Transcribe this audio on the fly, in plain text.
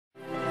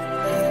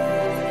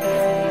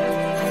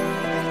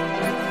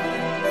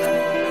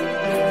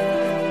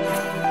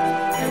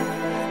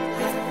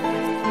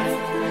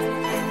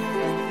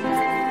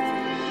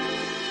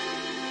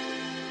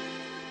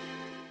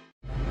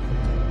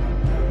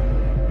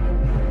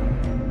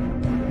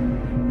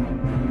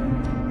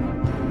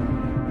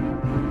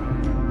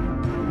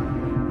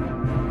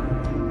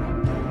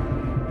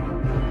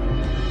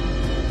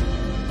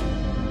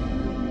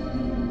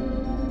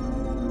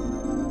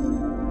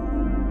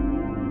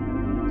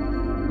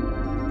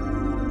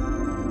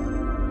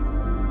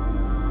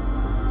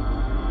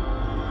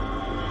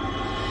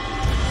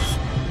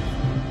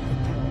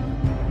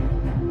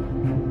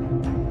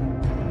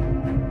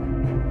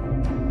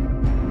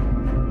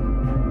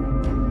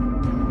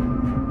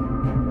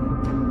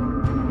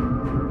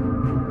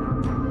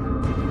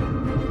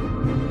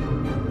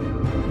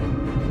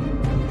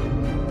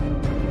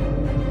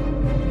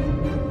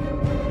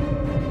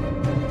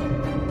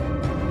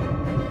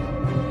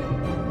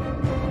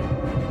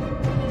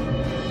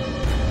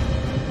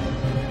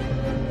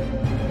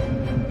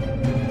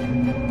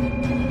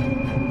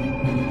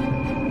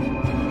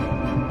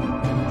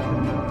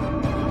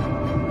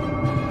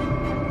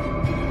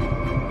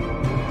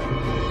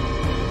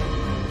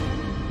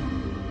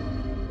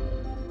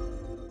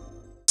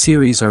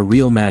Series are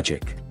real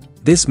magic.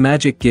 This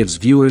magic gives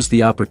viewers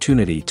the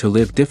opportunity to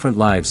live different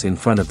lives in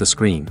front of the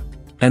screen.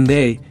 And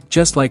they,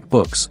 just like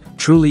books,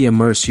 truly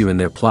immerse you in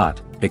their plot,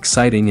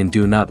 exciting and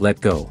do not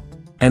let go.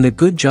 And a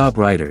good job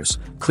writers,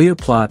 clear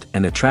plot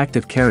and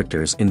attractive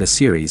characters in the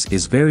series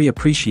is very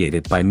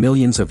appreciated by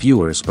millions of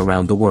viewers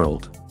around the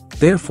world.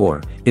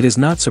 Therefore, it is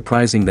not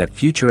surprising that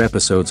future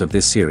episodes of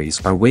this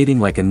series are waiting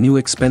like a new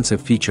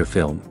expensive feature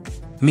film.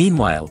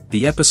 Meanwhile,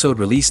 the episode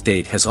release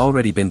date has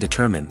already been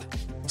determined.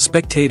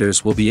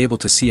 Spectators will be able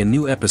to see a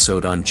new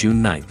episode on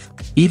June 9th.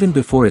 Even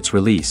before its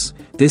release,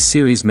 this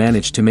series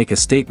managed to make a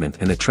statement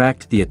and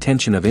attract the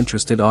attention of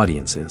interested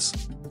audiences.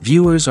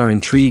 Viewers are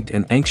intrigued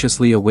and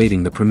anxiously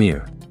awaiting the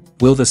premiere.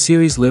 Will the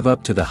series live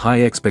up to the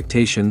high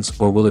expectations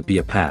or will it be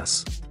a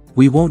pass?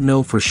 We won't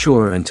know for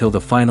sure until the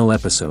final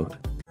episode.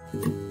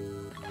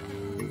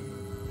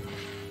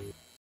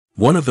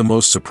 One of the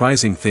most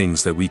surprising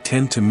things that we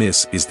tend to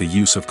miss is the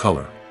use of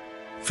color.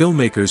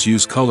 Filmmakers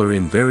use color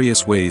in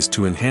various ways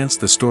to enhance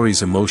the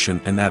story's emotion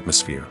and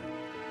atmosphere.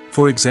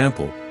 For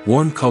example,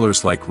 warm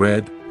colors like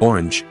red,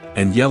 orange,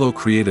 and yellow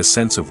create a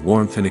sense of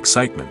warmth and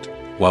excitement,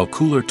 while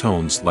cooler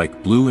tones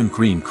like blue and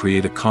green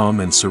create a calm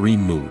and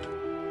serene mood.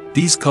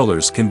 These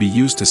colors can be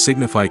used to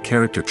signify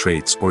character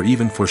traits or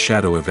even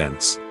foreshadow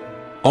events.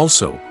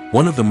 Also,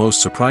 one of the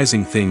most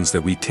surprising things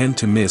that we tend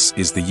to miss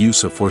is the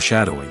use of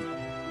foreshadowing.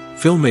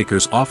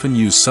 Filmmakers often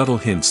use subtle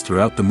hints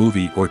throughout the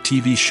movie or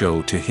TV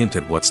show to hint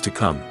at what's to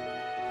come.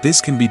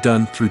 This can be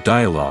done through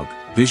dialogue,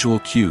 visual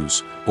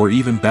cues, or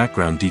even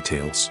background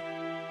details.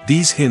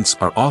 These hints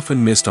are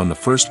often missed on the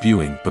first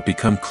viewing but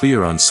become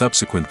clear on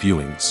subsequent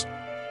viewings.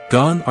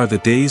 Gone are the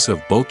days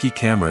of bulky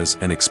cameras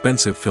and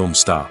expensive film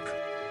stock.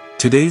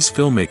 Today's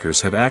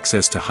filmmakers have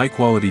access to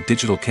high-quality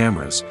digital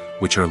cameras,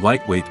 which are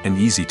lightweight and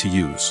easy to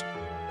use.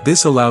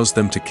 This allows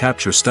them to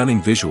capture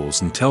stunning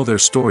visuals and tell their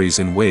stories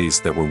in ways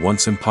that were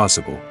once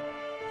impossible.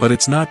 But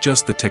it's not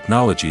just the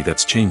technology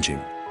that's changing.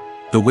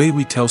 The way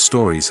we tell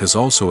stories has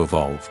also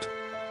evolved.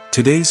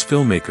 Today's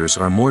filmmakers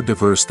are more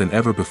diverse than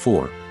ever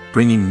before,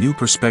 bringing new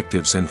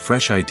perspectives and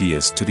fresh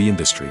ideas to the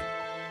industry.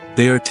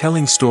 They are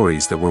telling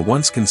stories that were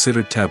once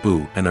considered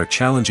taboo and are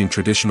challenging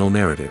traditional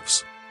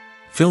narratives.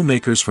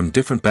 Filmmakers from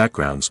different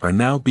backgrounds are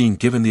now being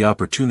given the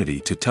opportunity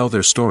to tell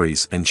their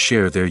stories and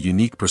share their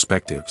unique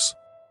perspectives.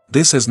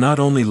 This has not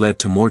only led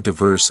to more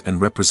diverse and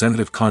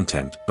representative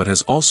content but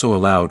has also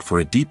allowed for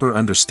a deeper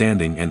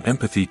understanding and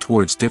empathy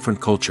towards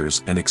different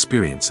cultures and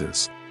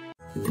experiences.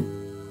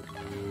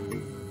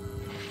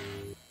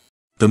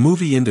 The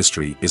movie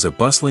industry is a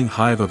bustling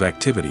hive of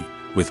activity,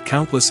 with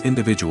countless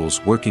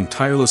individuals working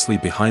tirelessly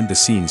behind the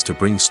scenes to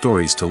bring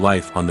stories to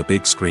life on the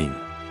big screen.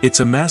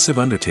 It's a massive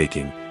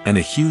undertaking, and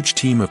a huge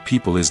team of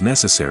people is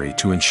necessary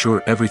to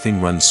ensure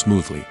everything runs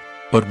smoothly.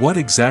 But what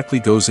exactly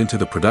goes into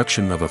the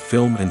production of a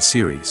film and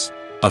series?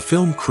 A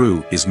film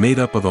crew is made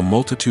up of a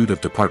multitude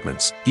of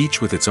departments, each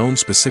with its own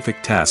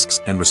specific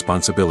tasks and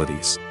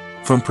responsibilities.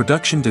 From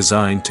production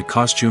design to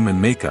costume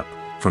and makeup,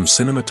 from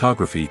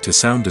cinematography to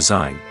sound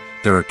design,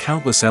 there are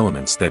countless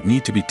elements that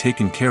need to be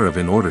taken care of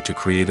in order to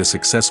create a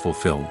successful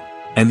film.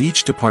 And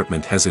each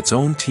department has its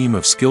own team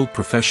of skilled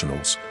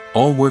professionals,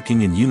 all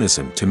working in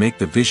unison to make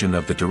the vision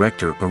of the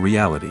director a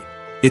reality.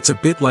 It's a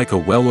bit like a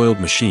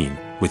well-oiled machine,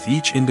 with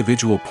each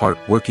individual part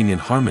working in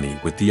harmony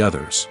with the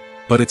others.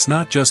 But it's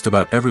not just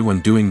about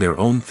everyone doing their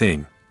own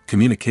thing.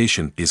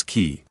 Communication is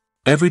key.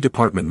 Every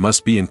department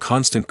must be in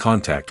constant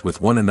contact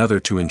with one another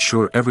to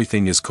ensure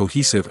everything is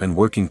cohesive and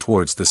working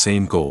towards the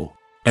same goal.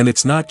 And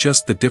it's not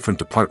just the different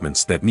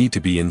departments that need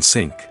to be in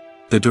sync.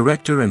 The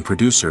director and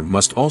producer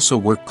must also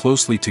work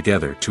closely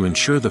together to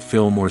ensure the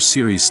film or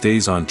series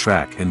stays on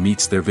track and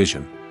meets their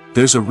vision.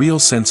 There's a real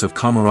sense of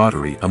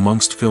camaraderie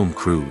amongst film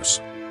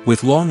crews.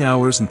 With long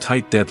hours and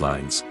tight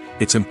deadlines,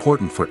 it's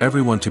important for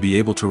everyone to be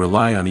able to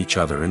rely on each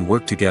other and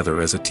work together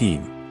as a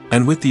team.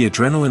 And with the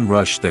adrenaline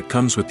rush that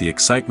comes with the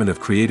excitement of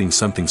creating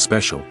something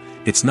special,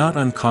 it's not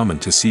uncommon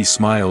to see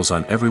smiles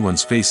on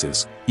everyone's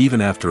faces,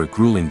 even after a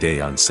grueling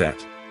day on set.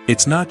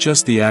 It's not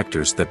just the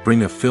actors that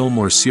bring a film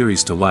or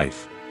series to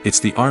life, it's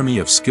the army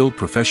of skilled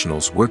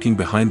professionals working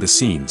behind the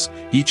scenes,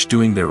 each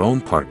doing their own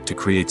part to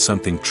create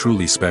something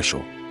truly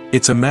special.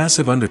 It's a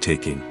massive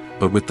undertaking,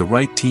 but with the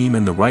right team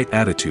and the right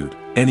attitude,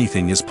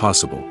 anything is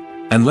possible.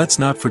 And let's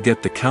not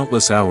forget the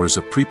countless hours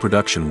of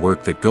pre-production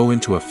work that go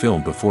into a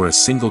film before a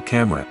single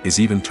camera is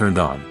even turned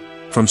on.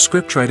 From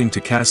scriptwriting to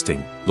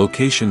casting,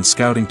 location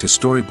scouting to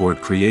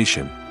storyboard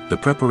creation, the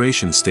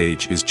preparation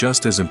stage is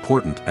just as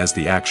important as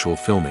the actual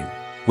filming.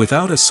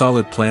 Without a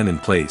solid plan in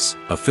place,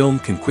 a film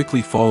can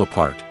quickly fall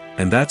apart,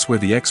 and that's where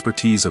the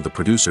expertise of the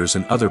producers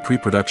and other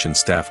pre-production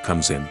staff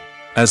comes in.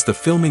 As the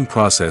filming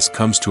process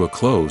comes to a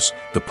close,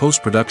 the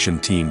post-production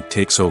team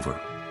takes over.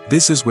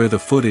 This is where the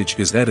footage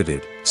is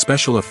edited,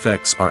 special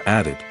effects are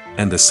added,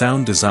 and the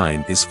sound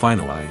design is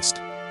finalized.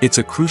 It's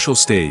a crucial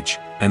stage,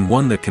 and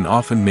one that can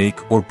often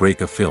make or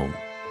break a film.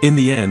 In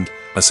the end,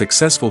 a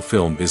successful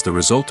film is the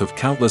result of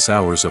countless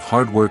hours of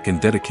hard work and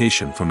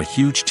dedication from a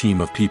huge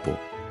team of people.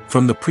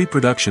 From the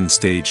pre-production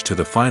stage to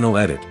the final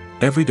edit,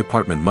 every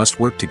department must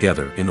work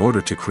together in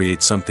order to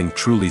create something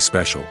truly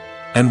special.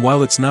 And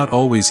while it's not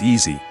always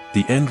easy,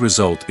 the end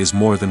result is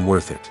more than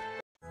worth it.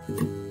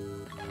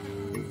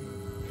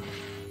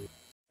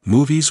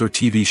 Movies or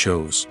TV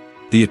shows?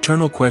 The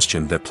eternal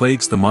question that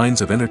plagues the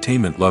minds of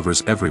entertainment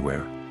lovers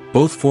everywhere.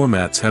 Both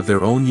formats have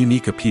their own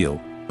unique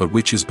appeal, but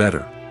which is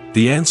better?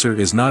 The answer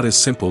is not as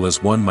simple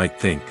as one might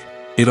think.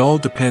 It all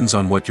depends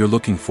on what you're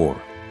looking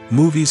for.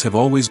 Movies have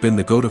always been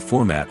the go-to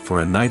format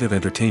for a night of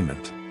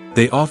entertainment.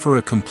 They offer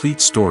a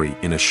complete story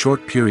in a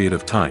short period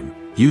of time,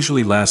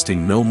 usually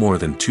lasting no more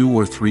than 2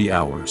 or 3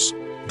 hours.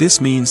 This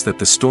means that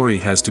the story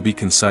has to be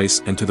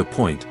concise and to the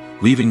point,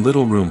 leaving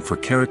little room for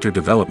character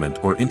development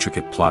or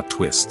intricate plot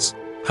twists.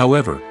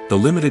 However, the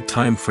limited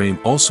time frame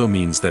also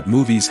means that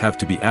movies have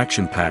to be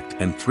action-packed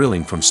and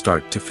thrilling from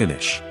start to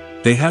finish.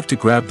 They have to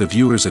grab the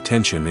viewer's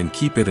attention and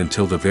keep it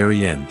until the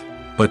very end.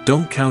 But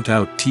don't count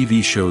out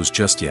TV shows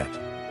just yet.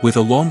 With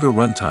a longer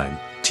runtime,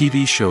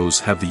 TV shows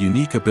have the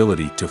unique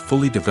ability to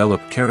fully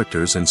develop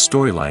characters and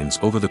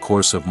storylines over the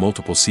course of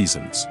multiple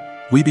seasons.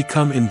 We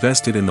become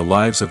invested in the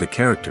lives of the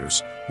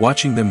characters,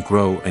 watching them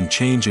grow and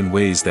change in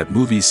ways that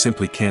movies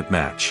simply can't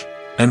match.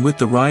 And with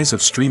the rise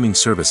of streaming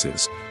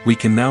services, we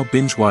can now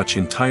binge-watch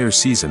entire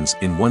seasons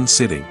in one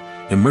sitting,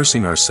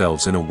 immersing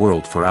ourselves in a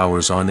world for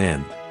hours on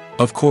end.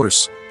 Of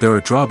course, there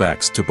are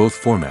drawbacks to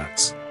both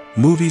formats.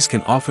 Movies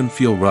can often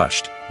feel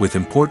rushed, with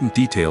important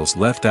details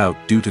left out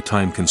due to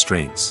time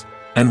constraints.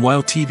 And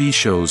while TV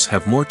shows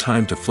have more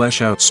time to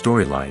flesh out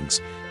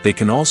storylines, they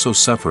can also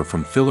suffer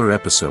from filler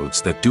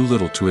episodes that do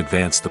little to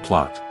advance the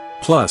plot.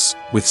 Plus,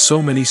 with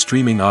so many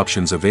streaming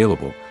options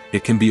available,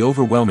 it can be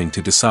overwhelming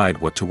to decide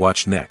what to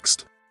watch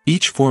next.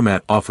 Each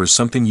format offers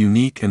something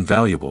unique and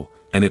valuable,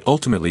 and it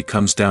ultimately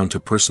comes down to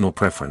personal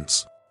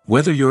preference.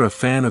 Whether you're a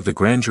fan of the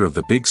grandeur of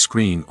the big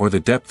screen or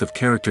the depth of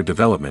character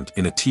development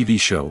in a TV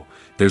show,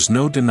 there's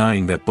no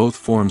denying that both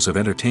forms of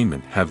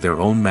entertainment have their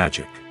own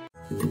magic.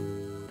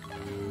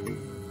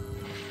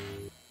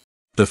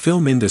 The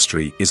film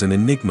industry is an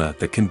enigma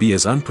that can be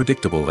as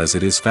unpredictable as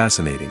it is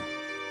fascinating.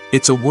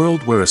 It's a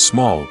world where a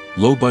small,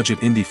 low-budget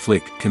indie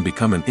flick can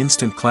become an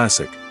instant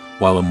classic,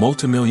 while a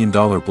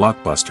multi-million-dollar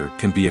blockbuster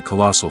can be a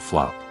colossal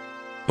flop.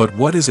 But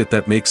what is it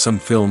that makes some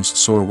films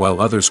soar while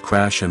others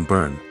crash and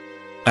burn?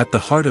 At the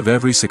heart of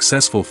every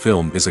successful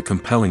film is a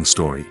compelling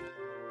story.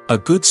 A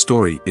good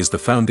story is the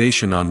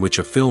foundation on which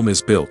a film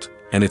is built,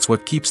 and it's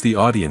what keeps the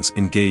audience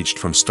engaged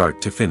from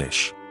start to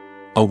finish.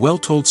 A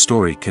well-told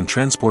story can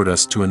transport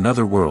us to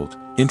another world,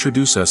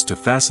 introduce us to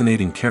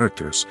fascinating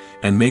characters,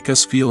 and make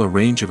us feel a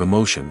range of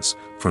emotions,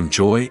 from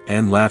joy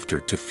and laughter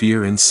to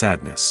fear and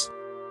sadness.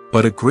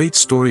 But a great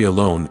story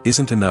alone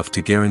isn't enough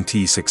to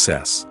guarantee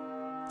success.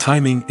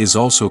 Timing is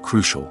also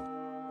crucial.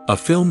 A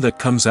film that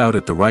comes out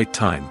at the right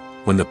time,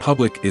 when the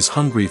public is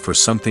hungry for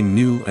something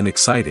new and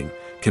exciting,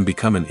 can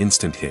become an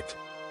instant hit.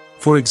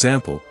 For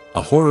example,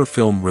 a horror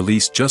film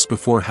released just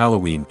before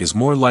Halloween is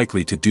more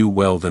likely to do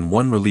well than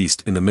one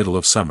released in the middle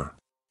of summer.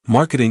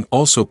 Marketing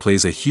also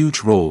plays a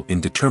huge role in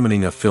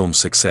determining a film's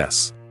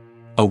success.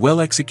 A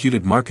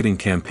well-executed marketing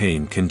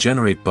campaign can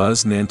generate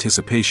buzz and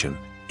anticipation,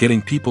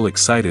 getting people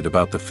excited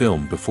about the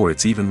film before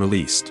it's even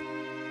released.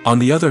 On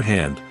the other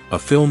hand, a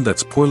film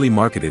that's poorly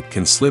marketed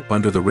can slip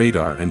under the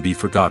radar and be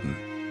forgotten.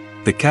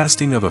 The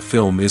casting of a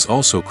film is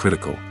also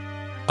critical.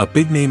 A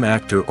big-name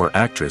actor or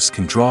actress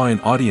can draw in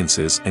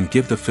audiences and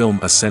give the film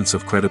a sense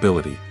of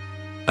credibility.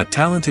 A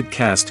talented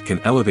cast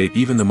can elevate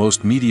even the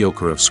most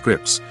mediocre of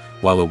scripts,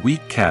 while a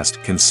weak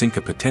cast can sink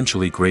a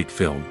potentially great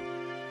film.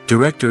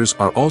 Directors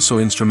are also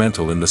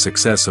instrumental in the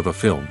success of a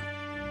film.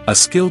 A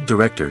skilled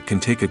director can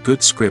take a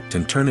good script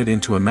and turn it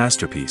into a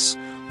masterpiece,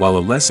 while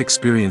a less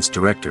experienced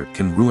director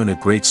can ruin a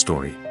great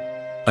story.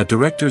 A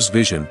director's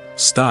vision,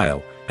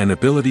 style, and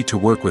ability to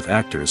work with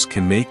actors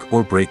can make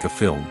or break a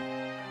film.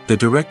 The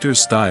director's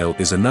style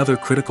is another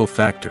critical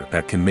factor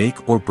that can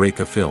make or break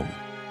a film.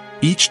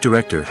 Each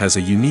director has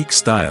a unique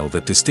style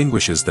that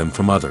distinguishes them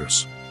from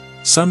others.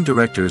 Some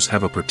directors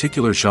have a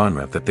particular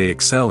genre that they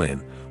excel in,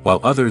 while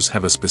others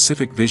have a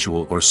specific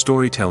visual or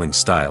storytelling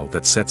style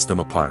that sets them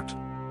apart.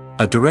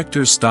 A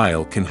director's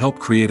style can help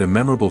create a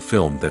memorable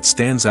film that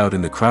stands out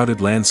in the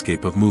crowded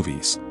landscape of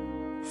movies.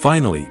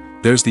 Finally,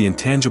 there's the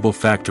intangible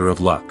factor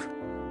of luck.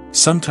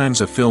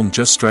 Sometimes a film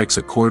just strikes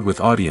a chord with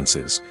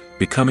audiences,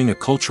 becoming a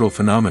cultural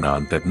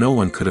phenomenon that no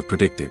one could have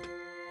predicted.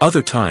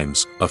 Other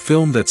times, a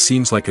film that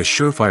seems like a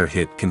surefire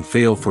hit can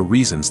fail for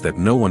reasons that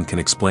no one can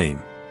explain.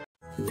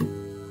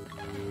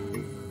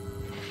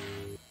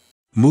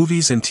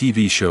 Movies and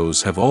TV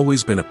shows have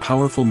always been a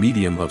powerful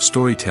medium of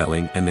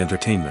storytelling and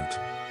entertainment.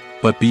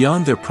 But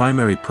beyond their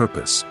primary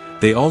purpose,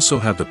 they also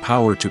have the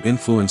power to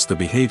influence the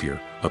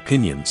behavior,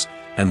 opinions,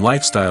 and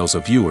lifestyles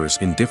of viewers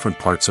in different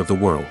parts of the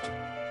world.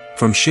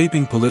 From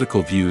shaping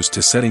political views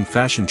to setting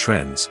fashion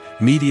trends,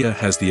 media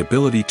has the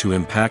ability to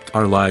impact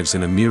our lives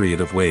in a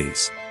myriad of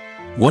ways.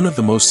 One of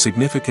the most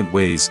significant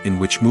ways in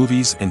which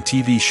movies and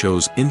TV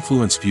shows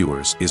influence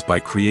viewers is by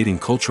creating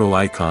cultural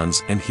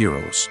icons and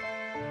heroes.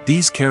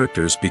 These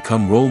characters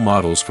become role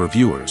models for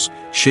viewers,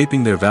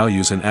 shaping their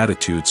values and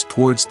attitudes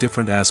towards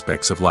different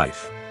aspects of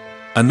life.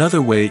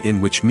 Another way in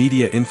which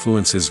media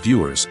influences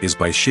viewers is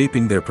by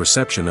shaping their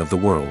perception of the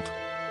world.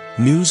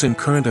 News and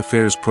current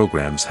affairs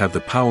programs have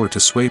the power to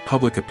sway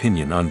public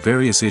opinion on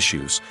various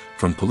issues,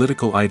 from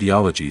political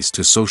ideologies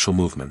to social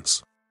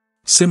movements.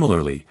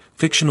 Similarly,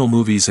 fictional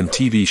movies and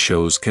TV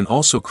shows can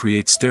also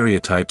create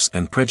stereotypes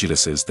and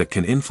prejudices that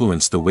can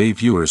influence the way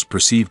viewers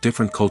perceive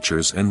different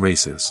cultures and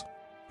races.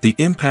 The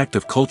impact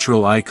of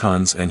cultural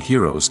icons and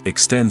heroes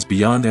extends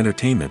beyond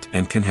entertainment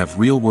and can have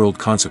real-world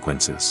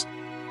consequences.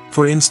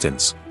 For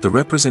instance, the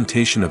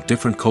representation of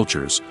different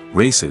cultures,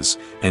 races,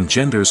 and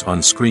genders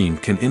on screen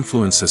can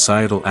influence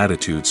societal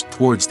attitudes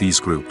towards these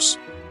groups.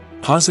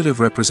 Positive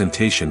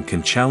representation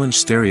can challenge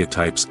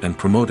stereotypes and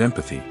promote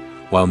empathy,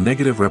 while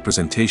negative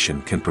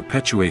representation can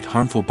perpetuate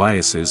harmful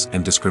biases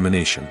and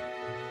discrimination.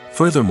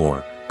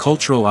 Furthermore,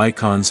 cultural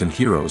icons and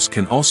heroes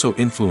can also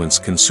influence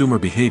consumer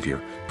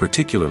behavior,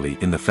 particularly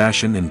in the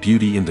fashion and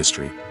beauty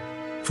industry.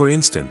 For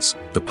instance,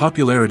 the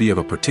popularity of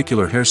a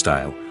particular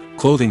hairstyle,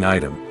 clothing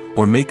item,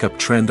 or makeup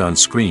trend on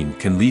screen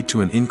can lead to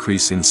an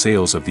increase in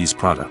sales of these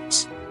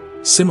products.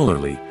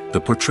 Similarly,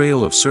 the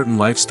portrayal of certain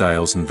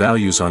lifestyles and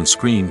values on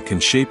screen can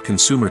shape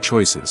consumer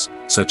choices,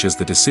 such as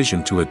the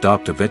decision to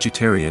adopt a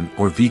vegetarian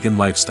or vegan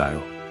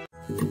lifestyle.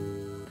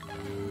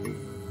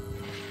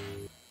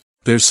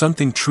 There's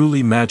something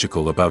truly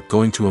magical about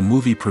going to a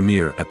movie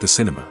premiere at the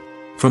cinema.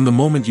 From the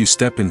moment you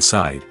step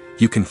inside,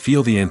 you can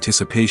feel the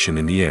anticipation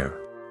in the air.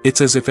 It's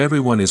as if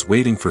everyone is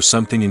waiting for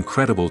something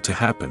incredible to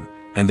happen,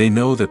 and they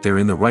know that they're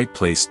in the right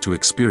place to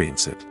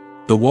experience it.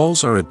 The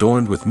walls are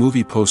adorned with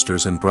movie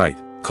posters and bright,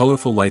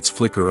 colorful lights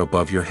flicker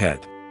above your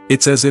head.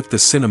 It's as if the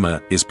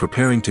cinema is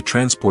preparing to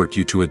transport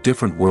you to a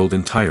different world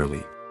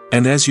entirely.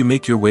 And as you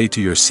make your way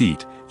to your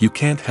seat, you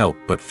can't help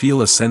but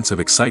feel a sense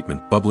of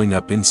excitement bubbling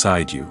up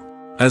inside you.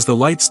 As the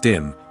lights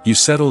dim, you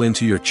settle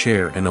into your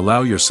chair and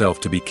allow yourself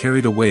to be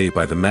carried away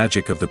by the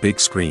magic of the big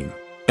screen.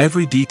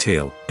 Every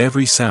detail,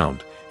 every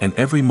sound, and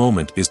every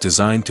moment is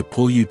designed to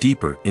pull you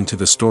deeper into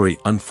the story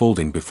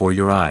unfolding before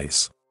your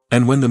eyes.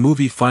 And when the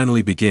movie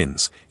finally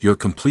begins, you're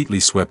completely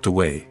swept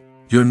away.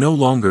 You're no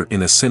longer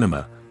in a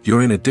cinema,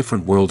 you're in a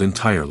different world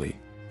entirely.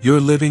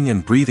 You're living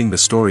and breathing the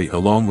story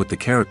along with the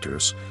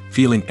characters,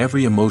 feeling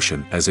every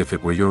emotion as if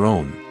it were your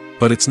own.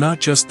 But it's not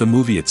just the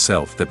movie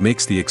itself that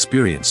makes the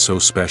experience so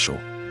special.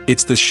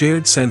 It's the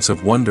shared sense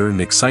of wonder and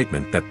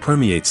excitement that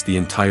permeates the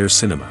entire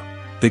cinema.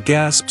 The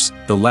gasps,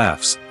 the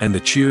laughs, and the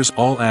cheers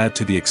all add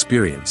to the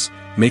experience,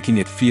 making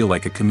it feel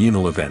like a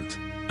communal event.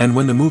 And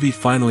when the movie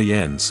finally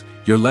ends,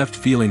 you're left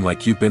feeling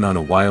like you've been on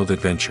a wild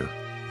adventure.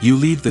 You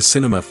leave the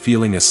cinema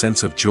feeling a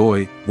sense of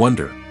joy,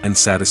 wonder, and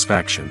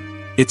satisfaction.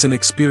 It's an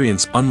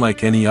experience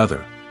unlike any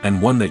other,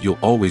 and one that you'll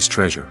always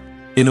treasure.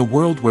 In a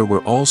world where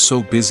we're all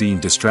so busy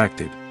and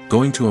distracted,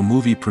 going to a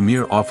movie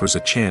premiere offers a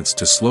chance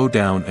to slow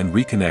down and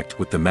reconnect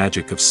with the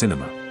magic of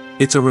cinema.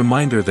 It's a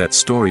reminder that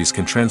stories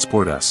can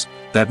transport us,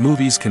 that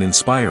movies can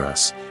inspire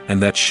us,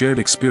 and that shared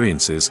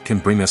experiences can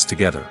bring us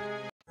together.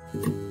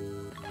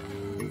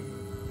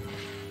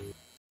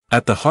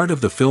 At the heart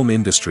of the film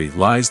industry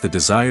lies the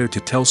desire to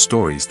tell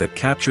stories that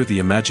capture the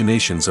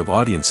imaginations of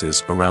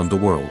audiences around the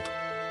world.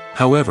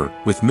 However,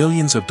 with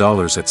millions of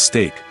dollars at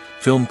stake,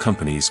 film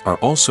companies are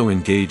also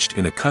engaged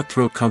in a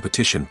cutthroat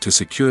competition to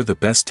secure the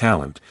best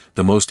talent,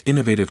 the most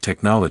innovative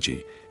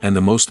technology, and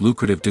the most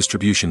lucrative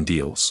distribution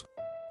deals.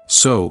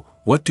 So,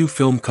 what do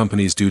film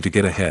companies do to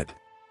get ahead?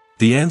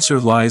 The answer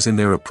lies in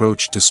their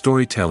approach to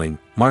storytelling,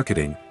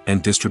 marketing,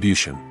 and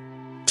distribution.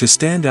 To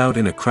stand out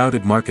in a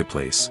crowded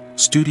marketplace,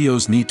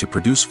 studios need to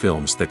produce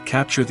films that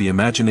capture the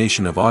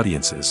imagination of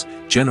audiences,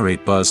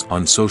 generate buzz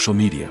on social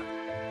media.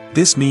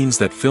 This means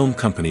that film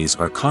companies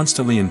are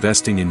constantly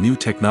investing in new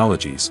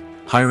technologies,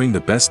 hiring the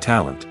best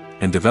talent,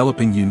 and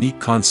developing unique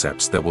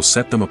concepts that will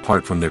set them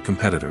apart from their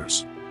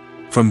competitors.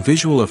 From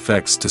visual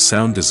effects to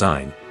sound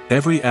design,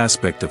 every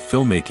aspect of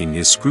filmmaking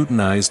is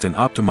scrutinized and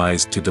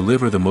optimized to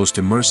deliver the most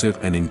immersive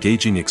and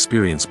engaging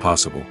experience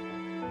possible.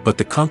 But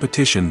the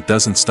competition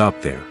doesn't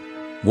stop there.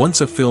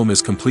 Once a film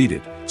is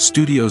completed,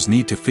 studios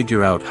need to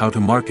figure out how to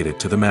market it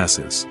to the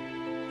masses.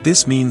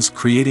 This means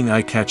creating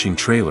eye-catching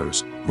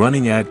trailers,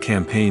 running ad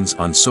campaigns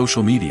on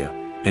social media,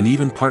 and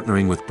even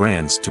partnering with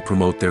brands to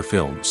promote their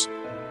films.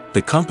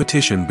 The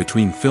competition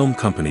between film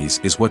companies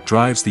is what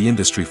drives the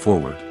industry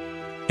forward.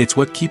 It's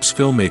what keeps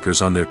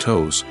filmmakers on their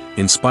toes,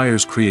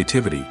 inspires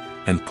creativity,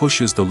 and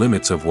pushes the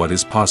limits of what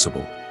is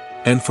possible.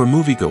 And for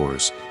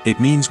moviegoers, it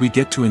means we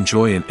get to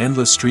enjoy an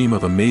endless stream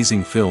of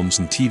amazing films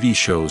and TV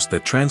shows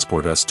that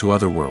transport us to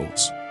other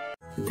worlds.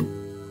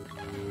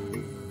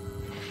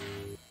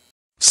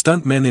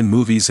 Stuntmen in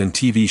movies and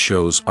TV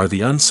shows are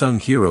the unsung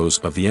heroes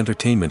of the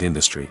entertainment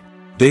industry.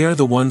 They are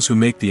the ones who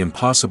make the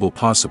impossible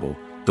possible,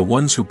 the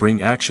ones who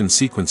bring action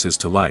sequences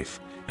to life,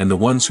 and the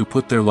ones who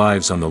put their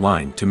lives on the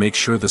line to make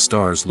sure the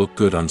stars look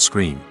good on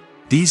screen.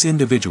 These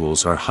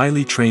individuals are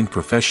highly trained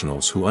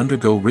professionals who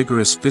undergo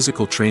rigorous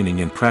physical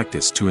training and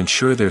practice to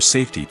ensure their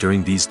safety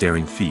during these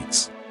daring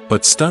feats.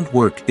 But stunt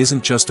work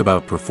isn't just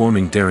about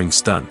performing daring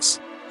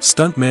stunts.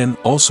 Stuntmen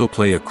also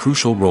play a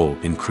crucial role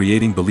in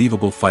creating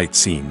believable fight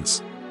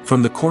scenes.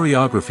 From the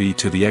choreography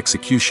to the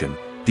execution,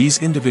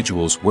 these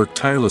individuals work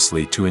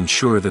tirelessly to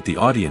ensure that the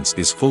audience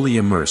is fully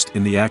immersed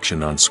in the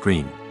action on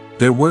screen.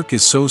 Their work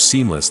is so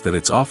seamless that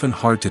it's often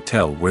hard to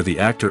tell where the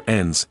actor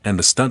ends and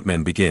the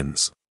stuntman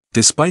begins.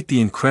 Despite the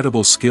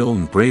incredible skill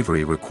and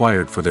bravery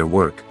required for their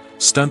work,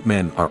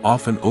 stuntmen are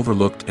often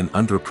overlooked and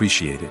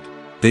underappreciated.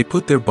 They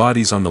put their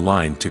bodies on the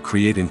line to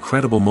create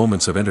incredible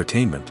moments of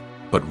entertainment,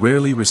 but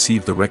rarely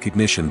receive the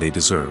recognition they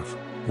deserve.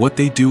 What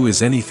they do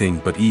is anything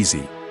but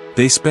easy.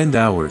 They spend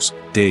hours,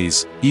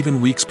 days,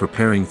 even weeks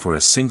preparing for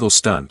a single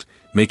stunt,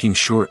 making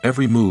sure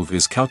every move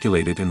is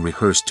calculated and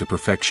rehearsed to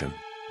perfection.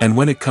 And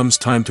when it comes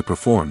time to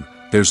perform,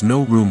 there's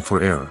no room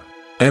for error.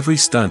 Every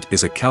stunt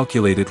is a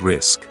calculated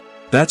risk.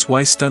 That's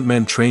why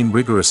stuntmen train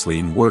rigorously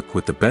and work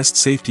with the best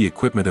safety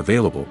equipment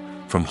available,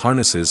 from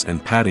harnesses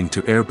and padding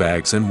to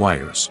airbags and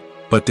wires.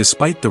 But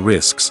despite the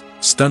risks,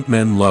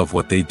 stuntmen love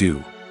what they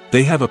do.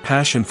 They have a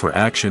passion for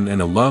action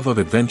and a love of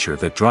adventure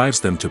that drives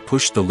them to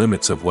push the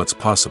limits of what's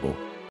possible.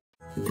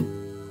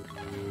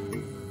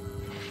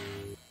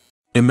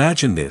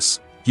 Imagine this: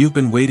 you've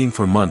been waiting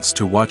for months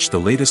to watch the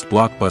latest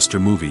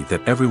blockbuster movie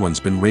that everyone's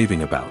been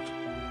raving about.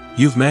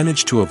 You've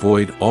managed to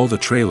avoid all the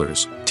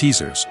trailers,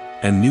 teasers,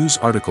 and news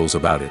articles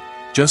about it,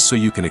 just so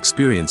you can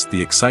experience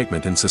the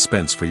excitement and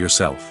suspense for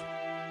yourself.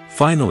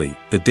 Finally,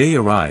 the day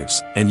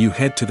arrives, and you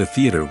head to the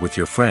theater with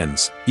your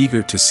friends,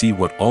 eager to see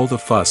what all the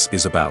fuss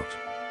is about.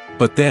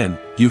 But then,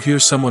 you hear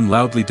someone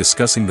loudly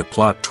discussing the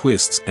plot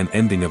twists and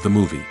ending of the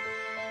movie.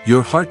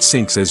 Your heart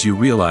sinks as you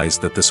realize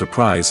that the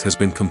surprise has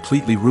been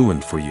completely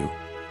ruined for you.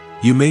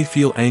 You may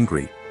feel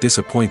angry,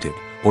 disappointed,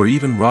 or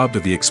even robbed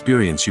of the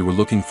experience you were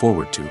looking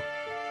forward to.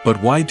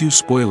 But why do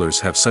spoilers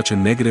have such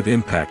a negative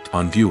impact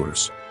on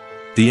viewers?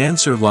 The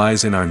answer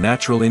lies in our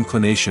natural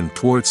inclination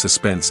toward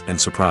suspense and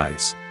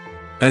surprise.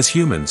 As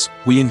humans,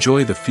 we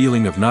enjoy the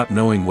feeling of not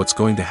knowing what's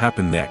going to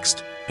happen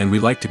next, and we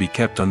like to be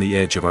kept on the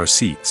edge of our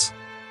seats.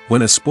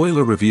 When a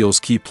spoiler reveals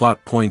key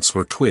plot points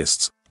or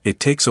twists, it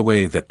takes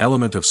away that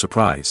element of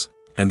surprise,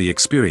 and the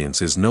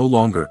experience is no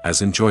longer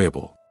as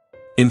enjoyable.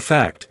 In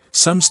fact,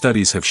 some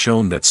studies have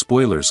shown that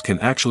spoilers can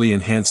actually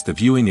enhance the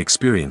viewing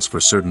experience for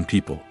certain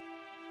people.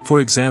 For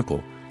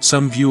example,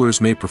 some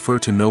viewers may prefer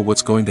to know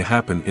what's going to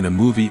happen in a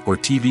movie or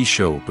TV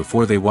show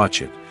before they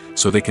watch it,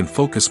 so they can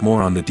focus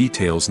more on the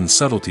details and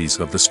subtleties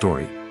of the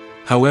story.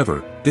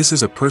 However, this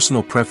is a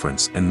personal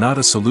preference and not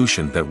a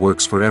solution that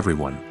works for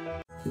everyone.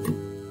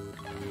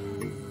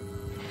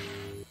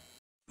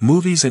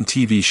 Movies and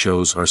TV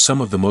shows are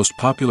some of the most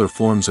popular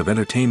forms of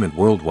entertainment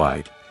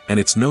worldwide, and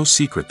it's no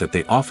secret that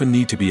they often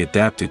need to be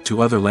adapted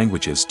to other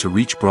languages to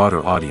reach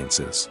broader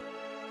audiences.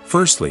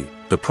 Firstly,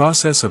 the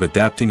process of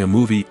adapting a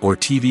movie or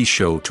TV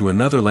show to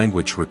another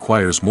language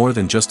requires more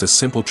than just a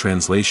simple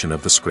translation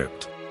of the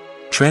script.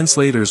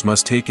 Translators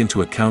must take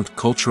into account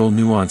cultural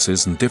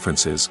nuances and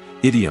differences,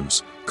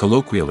 idioms,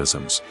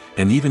 colloquialisms,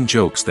 and even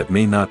jokes that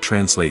may not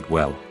translate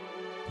well.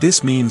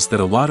 This means that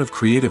a lot of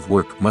creative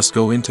work must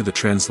go into the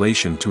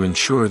translation to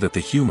ensure that the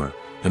humor,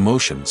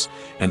 emotions,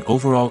 and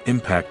overall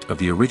impact of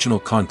the original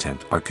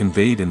content are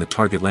conveyed in the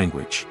target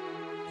language.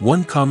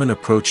 One common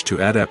approach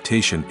to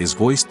adaptation is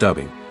voice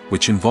dubbing,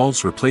 which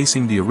involves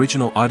replacing the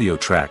original audio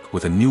track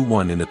with a new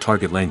one in the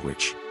target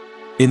language.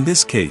 In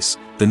this case,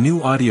 the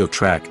new audio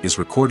track is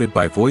recorded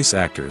by voice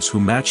actors who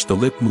match the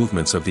lip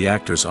movements of the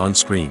actors on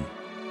screen.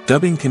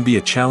 Dubbing can be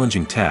a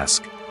challenging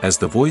task, as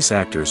the voice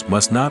actors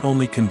must not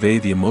only convey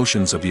the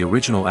emotions of the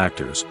original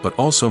actors but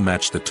also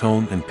match the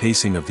tone and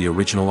pacing of the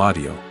original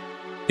audio.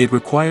 It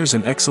requires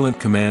an excellent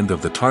command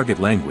of the target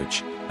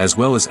language, as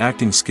well as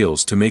acting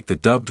skills to make the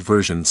dubbed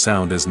version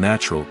sound as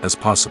natural as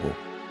possible.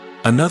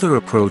 Another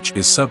approach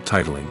is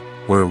subtitling,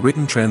 where a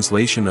written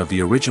translation of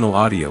the original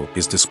audio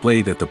is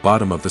displayed at the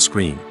bottom of the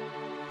screen.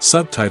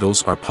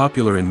 Subtitles are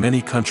popular in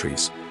many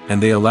countries,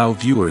 and they allow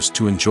viewers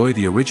to enjoy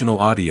the original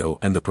audio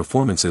and the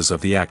performances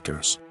of the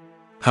actors.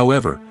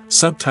 However,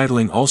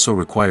 subtitling also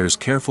requires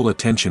careful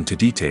attention to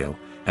detail,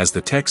 as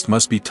the text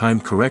must be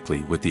timed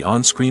correctly with the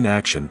on-screen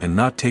action and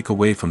not take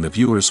away from the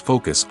viewer's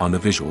focus on the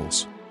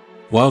visuals.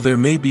 While there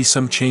may be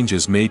some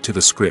changes made to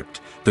the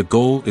script, the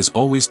goal is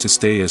always to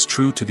stay as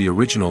true to the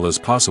original as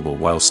possible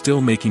while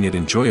still making it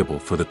enjoyable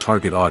for the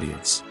target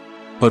audience.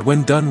 But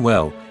when done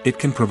well, it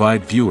can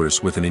provide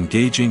viewers with an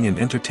engaging and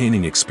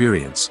entertaining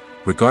experience,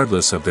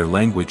 regardless of their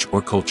language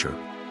or culture.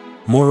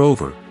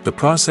 Moreover, the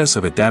process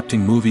of adapting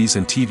movies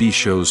and TV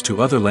shows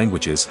to other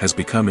languages has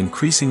become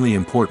increasingly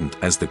important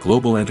as the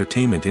global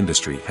entertainment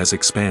industry has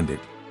expanded.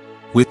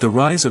 With the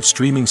rise of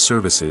streaming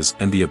services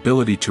and the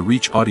ability to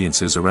reach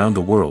audiences around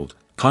the world,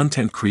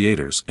 content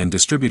creators and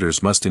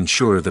distributors must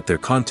ensure that their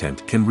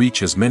content can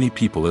reach as many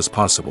people as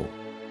possible.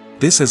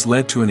 This has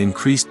led to an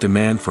increased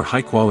demand for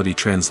high-quality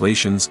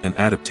translations and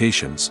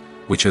adaptations,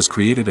 which has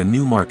created a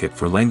new market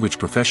for language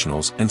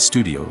professionals and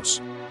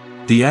studios.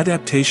 The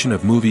adaptation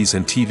of movies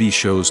and TV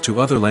shows to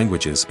other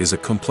languages is a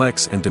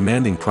complex and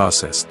demanding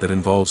process that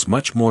involves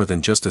much more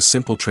than just a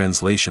simple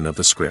translation of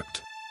the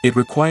script. It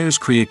requires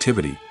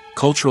creativity,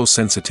 cultural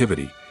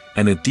sensitivity,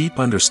 and a deep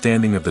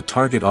understanding of the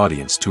target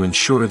audience to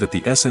ensure that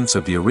the essence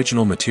of the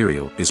original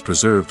material is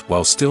preserved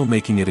while still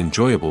making it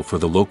enjoyable for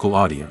the local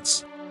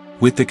audience.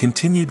 With the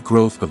continued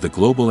growth of the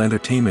global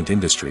entertainment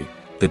industry,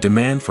 the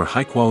demand for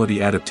high-quality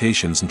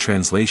adaptations and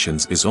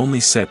translations is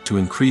only set to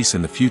increase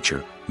in the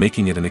future,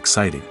 making it an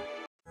exciting.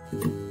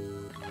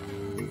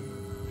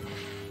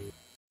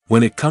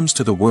 When it comes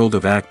to the world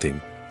of acting,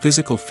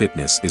 physical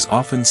fitness is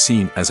often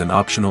seen as an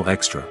optional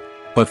extra.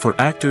 But for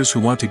actors who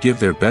want to give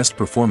their best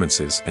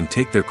performances and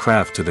take their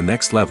craft to the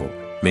next level,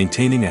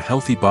 maintaining a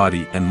healthy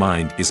body and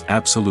mind is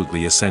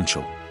absolutely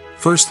essential.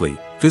 Firstly,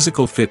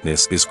 physical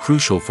fitness is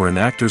crucial for an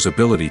actor's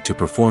ability to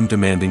perform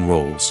demanding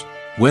roles.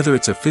 Whether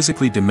it's a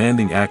physically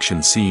demanding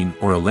action scene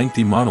or a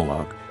lengthy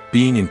monologue,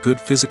 being in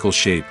good physical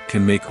shape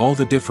can make all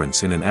the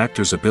difference in an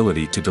actor's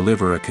ability to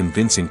deliver a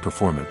convincing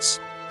performance.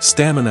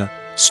 Stamina,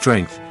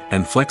 strength,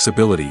 and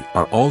flexibility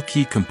are all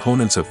key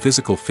components of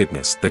physical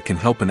fitness that can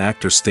help an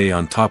actor stay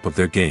on top of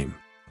their game.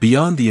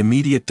 Beyond the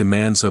immediate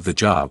demands of the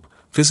job,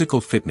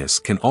 physical fitness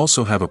can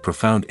also have a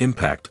profound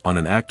impact on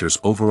an actor's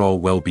overall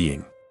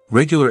well-being.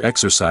 Regular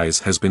exercise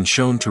has been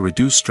shown to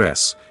reduce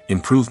stress,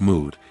 improve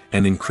mood,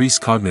 and increase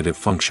cognitive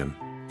function.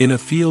 In a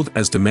field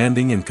as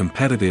demanding and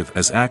competitive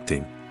as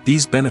acting,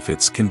 these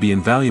benefits can be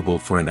invaluable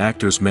for an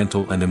actor's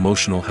mental and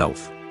emotional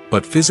health.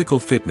 But physical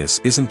fitness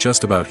isn't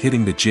just about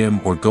hitting the gym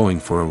or going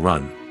for a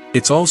run.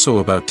 It's also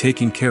about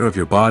taking care of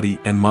your body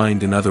and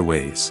mind in other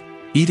ways.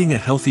 Eating a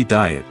healthy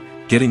diet,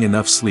 getting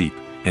enough sleep,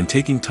 and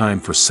taking time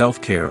for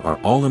self-care are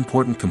all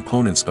important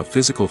components of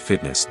physical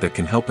fitness that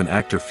can help an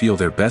actor feel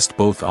their best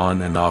both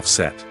on and off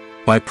set.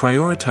 By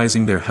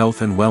prioritizing their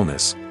health and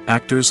wellness,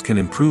 actors can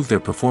improve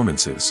their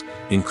performances,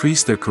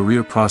 increase their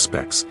career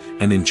prospects,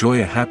 and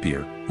enjoy a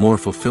happier, more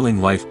fulfilling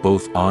life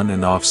both on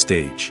and off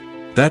stage.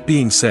 That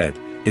being said,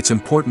 it's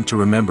important to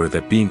remember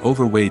that being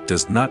overweight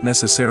does not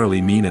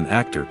necessarily mean an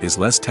actor is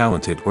less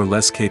talented or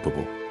less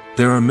capable.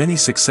 There are many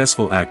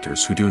successful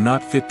actors who do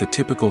not fit the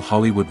typical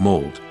Hollywood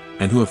mold,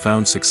 and who have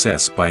found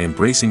success by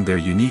embracing their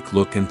unique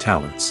look and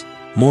talents.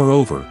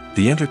 Moreover,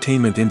 the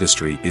entertainment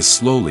industry is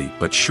slowly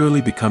but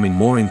surely becoming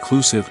more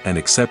inclusive and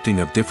accepting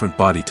of different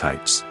body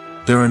types.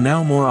 There are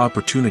now more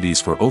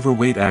opportunities for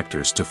overweight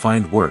actors to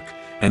find work,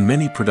 and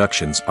many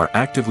productions are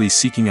actively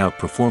seeking out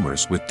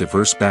performers with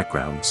diverse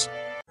backgrounds.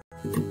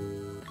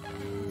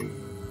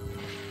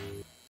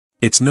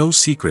 It's no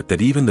secret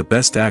that even the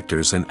best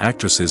actors and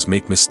actresses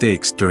make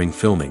mistakes during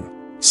filming.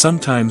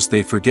 Sometimes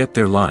they forget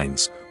their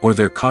lines, or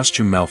their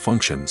costume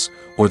malfunctions,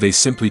 or they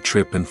simply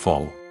trip and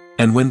fall.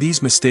 And when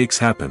these mistakes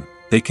happen,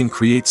 they can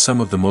create some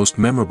of the most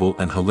memorable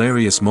and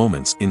hilarious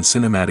moments in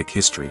cinematic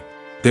history.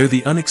 They're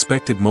the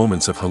unexpected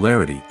moments of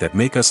hilarity that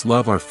make us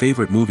love our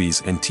favorite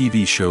movies and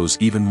TV shows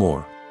even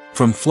more.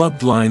 From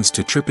flubbed lines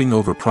to tripping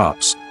over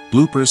props,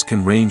 bloopers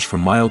can range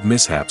from mild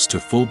mishaps to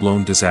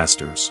full-blown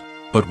disasters.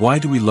 But why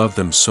do we love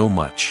them so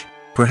much?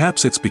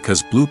 Perhaps it's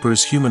because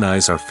bloopers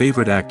humanize our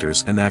favorite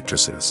actors and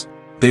actresses.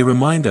 They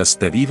remind us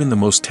that even the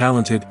most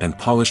talented and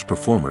polished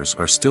performers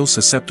are still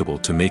susceptible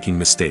to making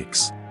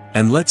mistakes.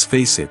 And let's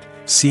face it,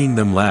 seeing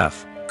them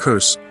laugh,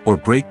 curse, or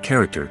break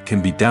character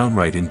can be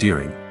downright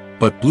endearing.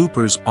 But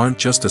bloopers aren't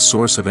just a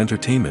source of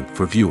entertainment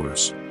for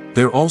viewers.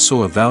 They're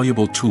also a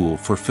valuable tool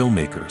for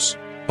filmmakers.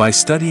 By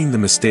studying the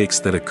mistakes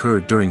that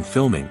occurred during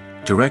filming,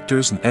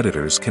 directors and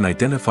editors can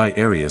identify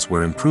areas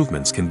where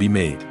improvements can be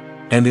made.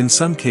 And in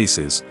some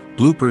cases,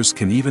 bloopers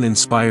can even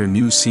inspire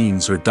new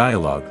scenes or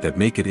dialogue that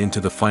make it into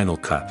the final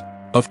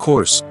cut. Of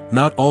course,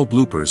 not all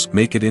bloopers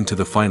make it into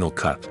the final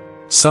cut.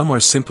 Some are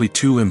simply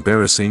too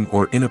embarrassing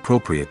or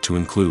inappropriate to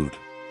include.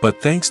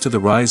 But thanks to the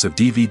rise of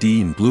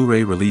DVD and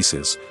Blu-ray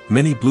releases,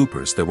 many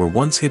bloopers that were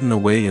once hidden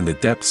away in the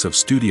depths of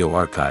studio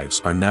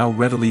archives are now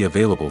readily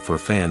available for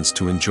fans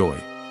to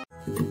enjoy.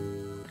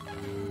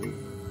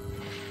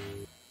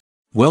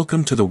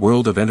 Welcome to the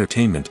world of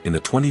entertainment in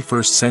the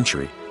 21st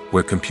century,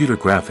 where computer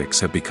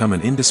graphics have become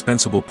an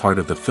indispensable part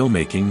of the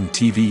filmmaking and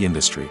TV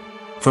industry.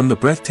 From the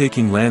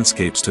breathtaking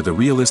landscapes to the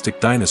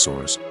realistic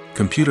dinosaurs,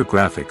 computer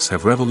graphics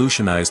have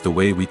revolutionized the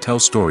way we tell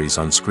stories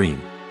on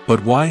screen.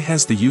 But why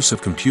has the use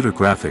of computer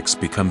graphics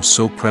become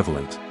so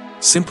prevalent?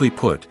 Simply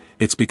put,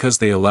 it's because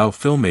they allow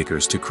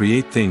filmmakers to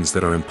create things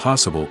that are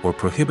impossible or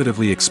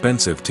prohibitively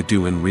expensive to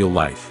do in real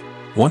life.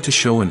 Want to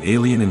show an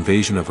alien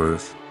invasion of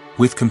Earth?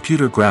 With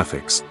computer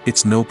graphics,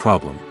 it's no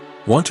problem.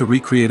 Want to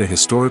recreate a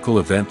historical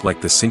event like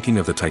the sinking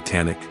of the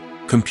Titanic?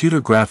 Computer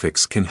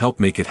graphics can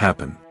help make it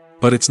happen.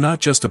 But it's not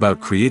just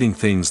about creating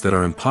things that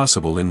are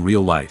impossible in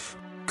real life.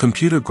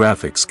 Computer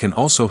graphics can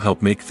also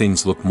help make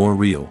things look more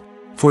real.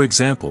 For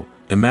example,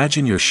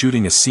 imagine you're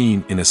shooting a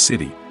scene in a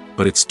city,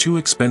 but it's too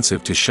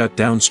expensive to shut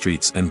down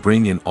streets and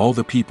bring in all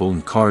the people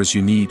and cars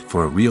you need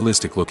for a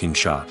realistic-looking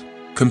shot.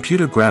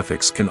 Computer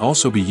graphics can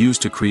also be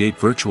used to create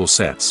virtual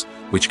sets,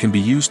 which can be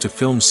used to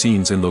film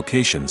scenes in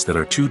locations that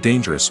are too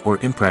dangerous or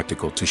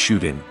impractical to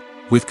shoot in.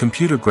 With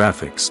computer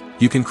graphics,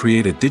 you can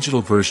create a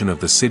digital version of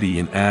the city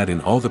and add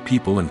in all the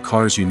people and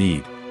cars you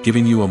need,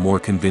 giving you a more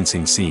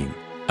convincing scene.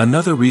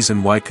 Another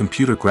reason why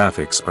computer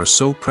graphics are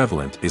so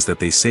prevalent is that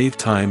they save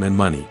time and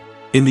money.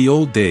 In the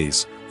old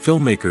days,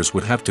 filmmakers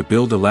would have to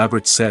build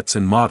elaborate sets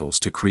and models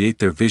to create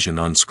their vision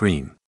on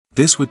screen.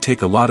 This would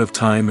take a lot of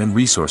time and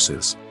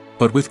resources.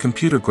 But with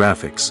computer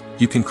graphics,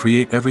 you can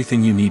create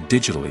everything you need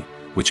digitally,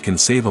 which can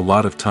save a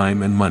lot of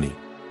time and money.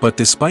 But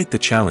despite the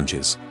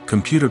challenges,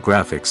 computer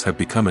graphics have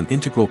become an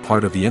integral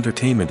part of the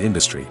entertainment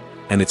industry,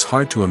 and it's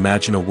hard to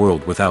imagine a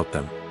world without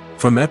them.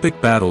 From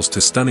epic battles to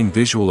stunning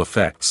visual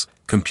effects,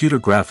 computer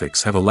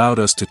graphics have allowed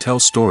us to tell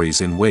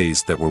stories in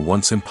ways that were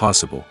once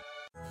impossible.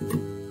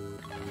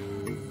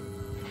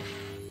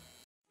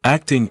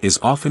 Acting is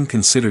often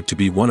considered to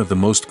be one of the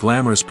most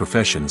glamorous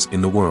professions in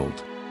the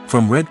world.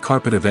 From red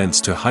carpet events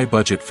to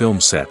high-budget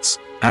film sets,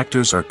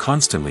 actors are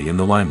constantly in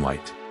the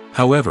limelight.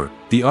 However,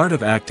 the art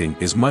of acting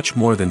is much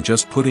more than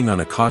just putting on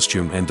a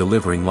costume and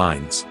delivering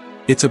lines.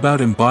 It's about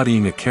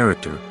embodying a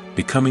character,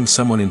 becoming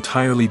someone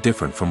entirely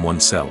different from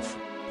oneself.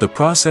 The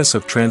process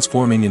of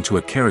transforming into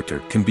a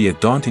character can be a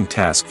daunting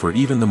task for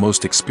even the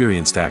most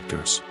experienced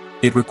actors.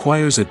 It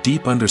requires a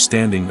deep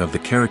understanding of the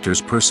character's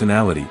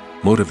personality,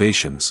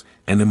 motivations,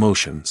 and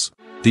emotions.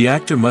 The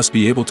actor must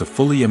be able to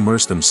fully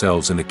immerse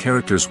themselves in the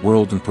character's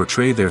world and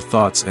portray their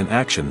thoughts and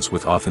actions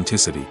with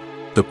authenticity.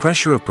 The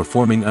pressure of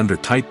performing under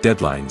tight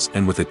deadlines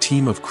and with a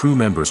team of crew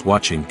members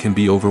watching can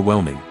be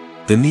overwhelming.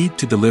 The need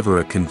to deliver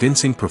a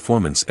convincing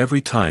performance every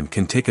time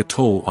can take a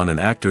toll on an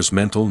actor's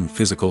mental and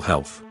physical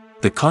health.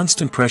 The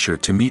constant pressure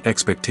to meet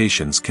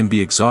expectations can be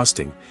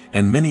exhausting,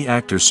 and many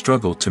actors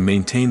struggle to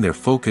maintain their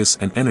focus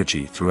and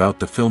energy throughout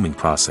the filming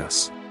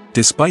process.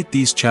 Despite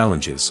these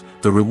challenges,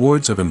 the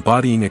rewards of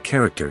embodying a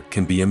character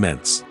can be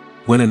immense.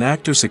 When an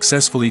actor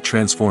successfully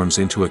transforms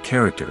into a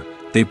character,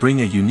 they bring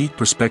a unique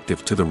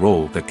perspective to the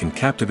role that can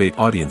captivate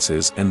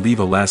audiences and leave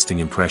a lasting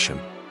impression.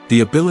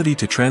 The ability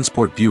to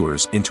transport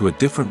viewers into a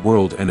different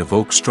world and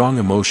evoke strong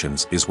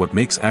emotions is what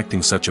makes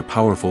acting such a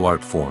powerful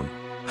art form.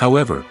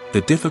 However,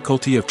 the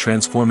difficulty of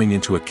transforming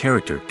into a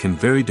character can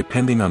vary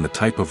depending on the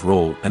type of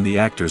role and the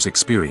actor's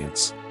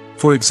experience.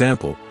 For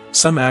example,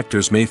 some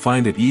actors may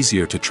find it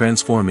easier to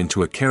transform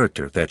into a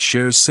character that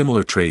shares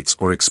similar traits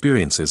or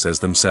experiences as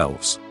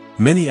themselves.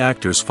 Many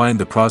actors find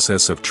the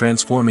process of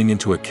transforming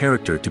into a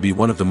character to be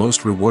one of the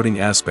most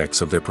rewarding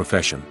aspects of their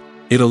profession.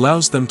 It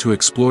allows them to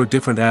explore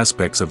different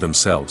aspects of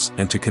themselves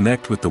and to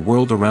connect with the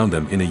world around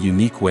them in a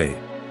unique way.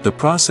 The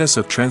process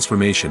of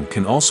transformation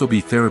can also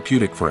be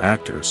therapeutic for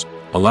actors,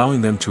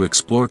 allowing them to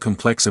explore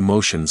complex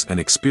emotions and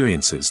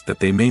experiences that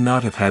they may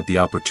not have had the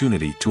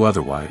opportunity to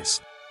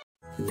otherwise.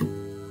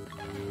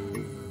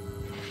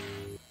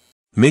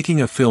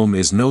 Making a film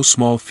is no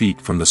small feat.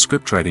 From the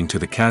scriptwriting to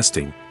the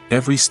casting,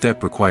 every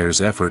step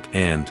requires effort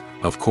and,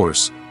 of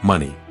course,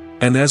 money.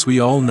 And as we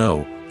all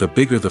know, the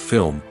bigger the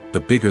film, the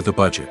bigger the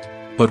budget.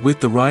 But with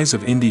the rise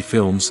of indie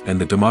films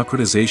and the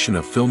democratization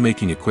of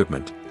filmmaking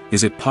equipment,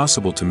 is it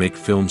possible to make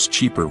films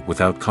cheaper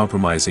without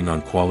compromising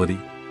on quality?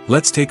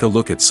 Let's take a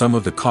look at some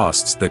of the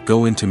costs that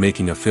go into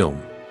making a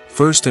film.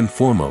 First and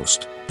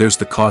foremost, there's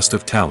the cost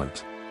of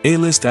talent.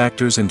 A-list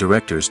actors and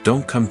directors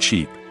don't come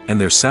cheap,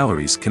 and their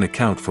salaries can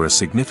account for a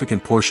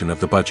significant portion of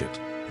the budget.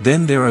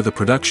 Then there are the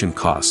production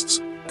costs,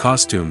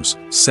 costumes,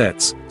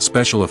 sets,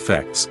 special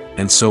effects,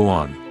 and so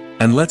on.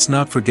 And let's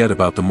not forget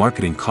about the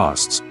marketing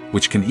costs,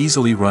 which can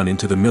easily run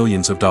into the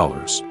millions of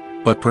dollars.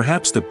 But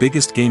perhaps the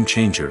biggest game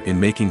changer in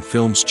making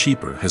films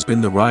cheaper has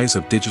been the rise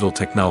of digital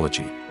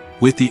technology.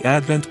 With the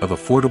advent of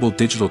affordable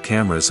digital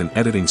cameras and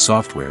editing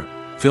software,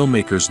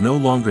 filmmakers no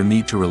longer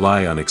need to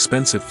rely on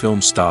expensive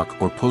film stock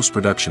or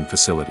post-production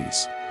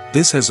facilities.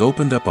 This has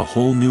opened up a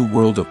whole new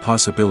world of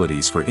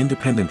possibilities for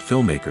independent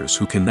filmmakers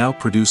who can now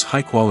produce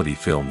high-quality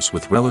films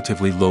with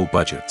relatively low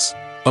budgets.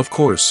 Of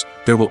course,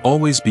 there will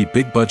always be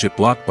big-budget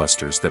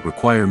blockbusters that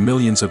require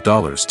millions of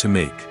dollars to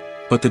make.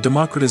 But the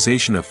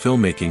democratization of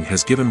filmmaking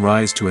has given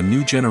rise to a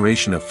new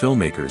generation of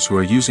filmmakers who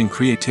are using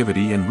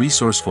creativity and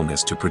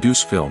resourcefulness to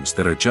produce films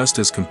that are just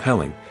as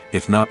compelling,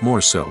 if not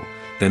more so,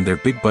 than their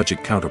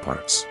big-budget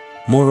counterparts.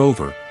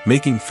 Moreover,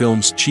 making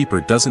films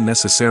cheaper doesn't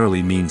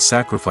necessarily mean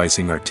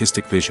sacrificing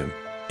artistic vision.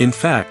 In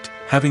fact,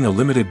 having a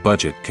limited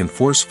budget can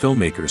force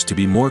filmmakers to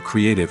be more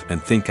creative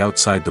and think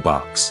outside the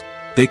box.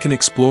 They can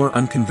explore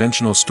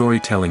unconventional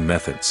storytelling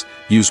methods,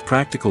 use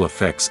practical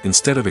effects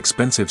instead of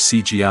expensive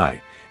CGI,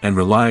 and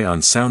rely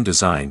on sound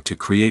design to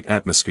create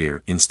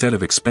atmosphere instead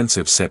of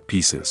expensive set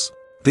pieces.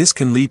 This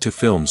can lead to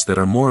films that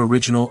are more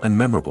original and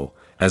memorable,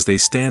 as they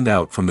stand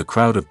out from the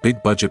crowd of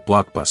big-budget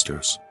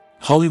blockbusters.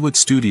 Hollywood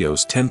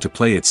studios tend to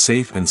play it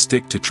safe and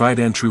stick to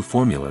tried-and-true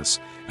formulas,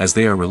 as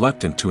they are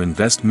reluctant to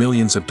invest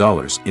millions of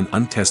dollars in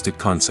untested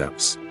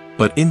concepts.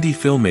 But indie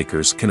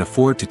filmmakers can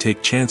afford to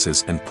take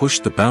chances and push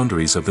the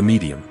boundaries of the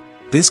medium.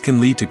 This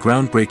can lead to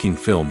groundbreaking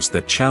films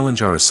that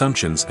challenge our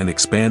assumptions and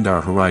expand our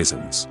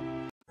horizons.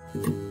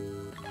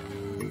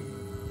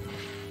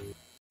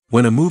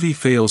 When a movie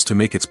fails to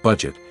make its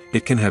budget,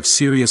 it can have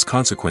serious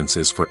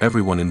consequences for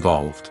everyone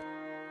involved.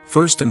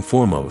 First and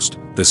foremost,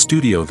 the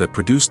studio that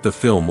produced the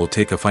film will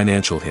take a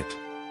financial hit.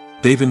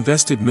 They've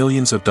invested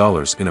millions of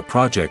dollars in a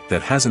project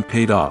that hasn't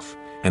paid off,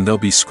 and they'll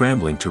be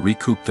scrambling to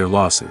recoup their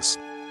losses.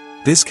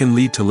 This can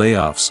lead to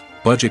layoffs,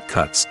 budget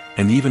cuts,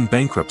 and even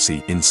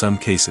bankruptcy in some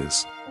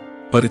cases.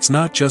 But it's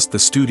not just the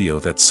studio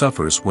that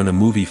suffers when a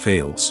movie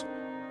fails.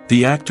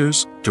 The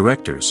actors,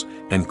 directors,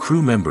 and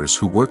crew members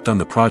who worked on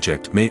the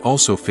project may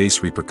also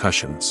face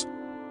repercussions.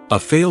 A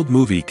failed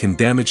movie can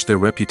damage their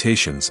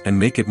reputations and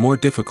make it more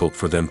difficult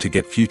for them to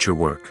get future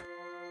work.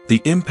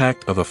 The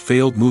impact of a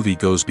failed movie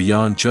goes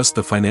beyond just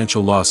the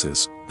financial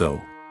losses,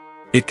 though.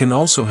 It can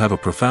also have a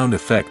profound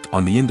effect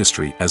on the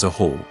industry as a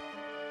whole.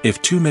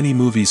 If too many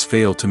movies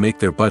fail to make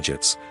their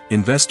budgets,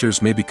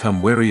 investors may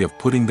become wary of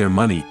putting their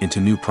money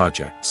into new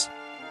projects.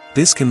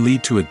 This can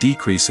lead to a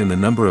decrease in the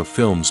number of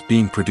films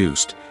being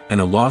produced, and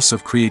a loss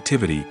of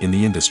creativity in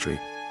the industry.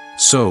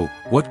 So,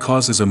 what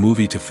causes a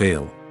movie to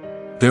fail?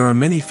 There are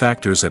many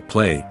factors at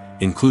play,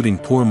 including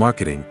poor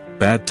marketing,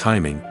 bad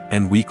timing,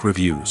 and weak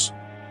reviews.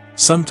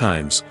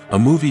 Sometimes, a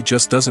movie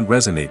just doesn't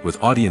resonate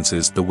with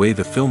audiences the way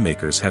the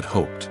filmmakers had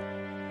hoped.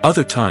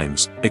 Other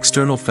times,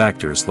 external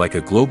factors like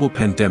a global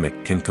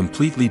pandemic can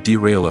completely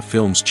derail a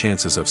film's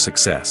chances of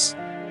success.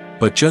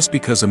 But just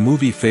because a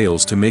movie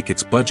fails to make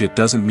its budget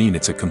doesn't mean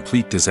it's a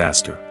complete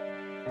disaster.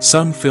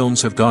 Some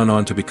films have gone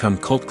on to become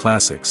cult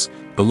classics,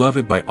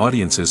 beloved by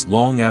audiences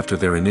long after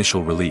their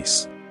initial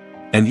release.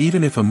 And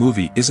even if a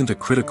movie isn't a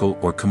critical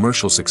or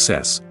commercial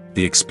success,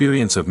 the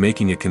experience of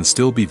making it can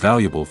still be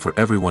valuable for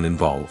everyone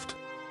involved.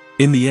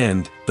 In the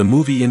end, the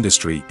movie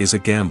industry is a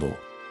gamble.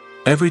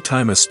 Every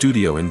time a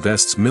studio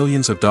invests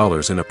millions of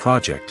dollars in a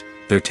project,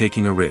 they're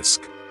taking a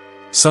risk.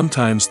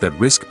 Sometimes that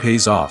risk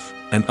pays off,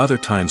 and other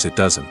times it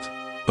doesn't.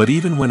 But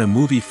even when a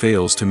movie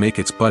fails to make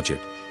its budget,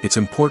 it's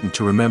important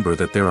to remember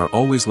that there are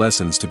always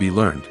lessons to be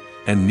learned,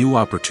 and new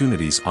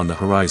opportunities on the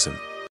horizon.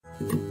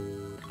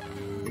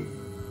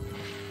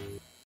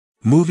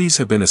 Movies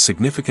have been a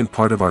significant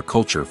part of our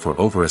culture for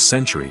over a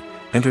century,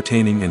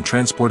 entertaining and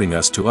transporting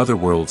us to other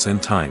worlds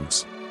and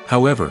times.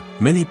 However,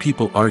 many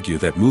people argue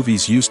that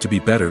movies used to be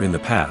better in the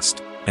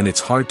past, and it's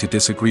hard to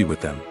disagree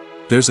with them.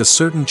 There's a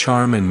certain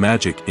charm and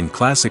magic in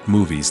classic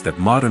movies that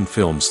modern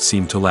films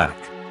seem to lack.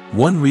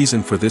 One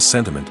reason for this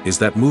sentiment is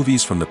that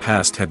movies from the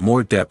past had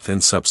more depth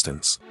and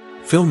substance.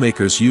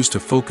 Filmmakers used to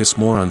focus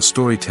more on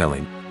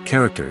storytelling,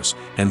 characters,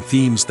 and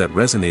themes that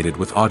resonated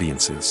with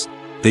audiences.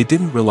 They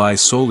didn't rely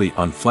solely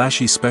on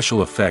flashy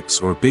special effects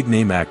or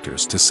big-name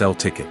actors to sell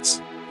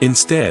tickets.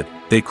 Instead,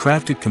 they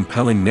crafted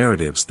compelling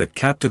narratives that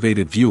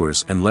captivated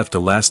viewers and left a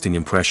lasting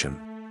impression.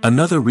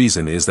 Another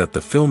reason is that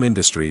the film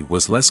industry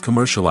was less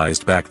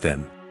commercialized back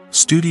then.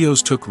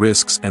 Studios took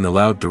risks and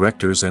allowed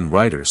directors and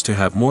writers to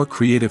have more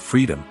creative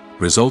freedom,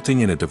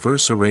 resulting in a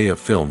diverse array of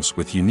films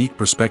with unique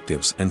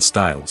perspectives and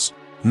styles.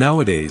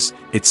 Nowadays,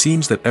 it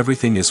seems that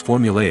everything is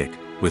formulaic,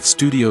 with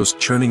studios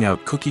churning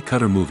out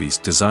cookie-cutter movies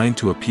designed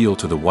to appeal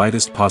to the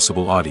widest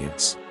possible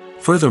audience.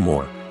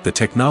 Furthermore, the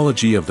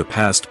technology of the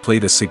past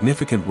played a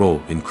significant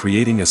role in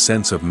creating a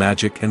sense of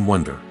magic and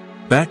wonder.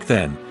 Back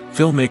then,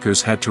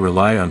 filmmakers had to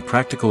rely on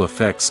practical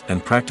effects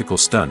and practical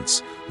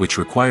stunts, which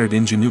required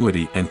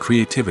ingenuity and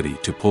creativity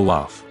to pull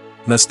off.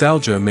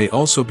 Nostalgia may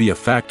also be a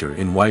factor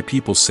in why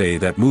people say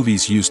that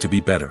movies used to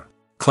be better.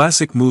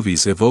 Classic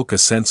movies evoke a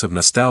sense of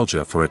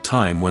nostalgia for a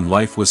time when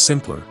life was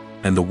simpler,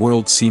 and the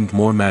world seemed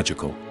more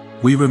magical.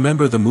 We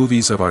remember the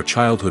movies of our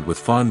childhood with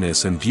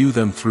fondness and view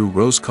them through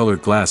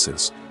rose-colored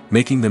glasses,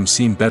 making them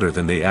seem better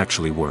than they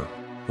actually were.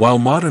 While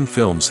modern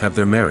films have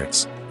their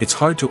merits, it's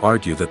hard to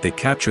argue that they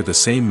capture the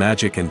same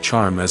magic and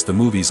charm as the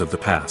movies of the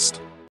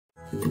past.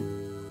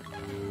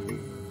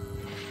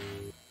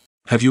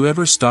 Have you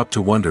ever stopped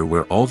to wonder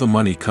where all the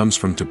money comes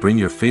from to bring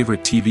your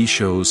favorite TV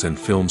shows and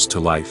films to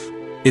life?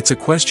 It's a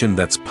question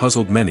that's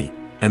puzzled many,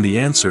 and the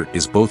answer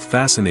is both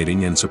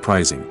fascinating and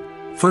surprising.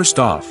 First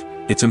off,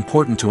 it's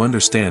important to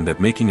understand that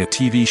making a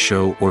TV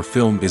show or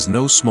film is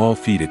no small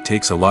feat. It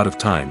takes a lot of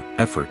time,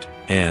 effort,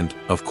 and,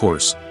 of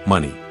course,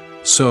 money.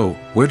 So,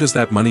 where does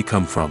that money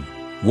come from?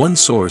 One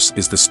source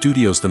is the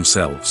studios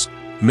themselves.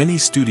 Many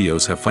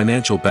studios have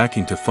financial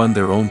backing to fund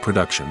their own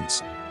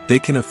productions. They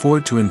can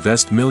afford to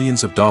invest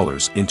millions of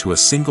dollars into a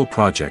single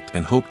project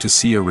and hope to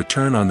see a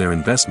return on their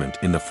investment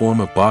in the form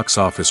of box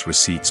office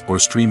receipts or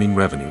streaming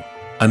revenue.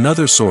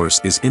 Another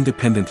source is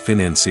independent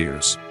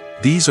financiers.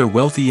 These are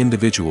wealthy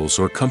individuals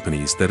or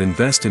companies that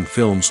invest in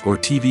films or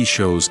TV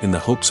shows in the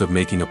hopes of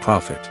making a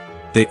profit.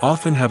 They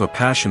often have a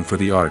passion for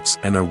the arts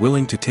and are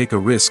willing to take a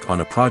risk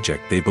on a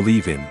project they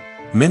believe in.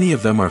 Many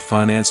of them are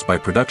financed by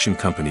production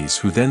companies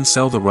who then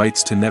sell the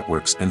rights to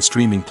networks and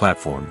streaming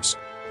platforms.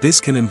 This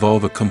can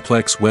involve a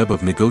complex web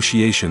of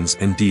negotiations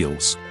and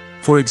deals.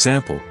 For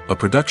example, a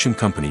production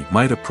company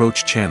might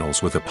approach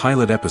channels with a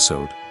pilot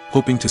episode,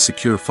 hoping to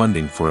secure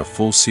funding for a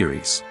full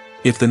series.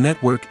 If the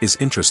network is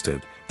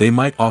interested, they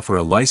might offer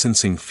a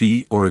licensing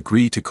fee or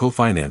agree to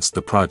co-finance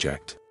the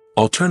project.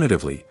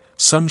 Alternatively,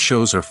 some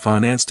shows are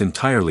financed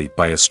entirely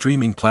by a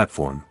streaming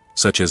platform,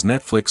 such as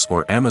Netflix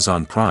or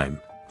Amazon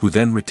Prime, who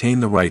then retain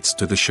the rights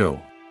to the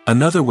show.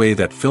 Another way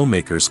that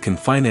filmmakers can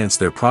finance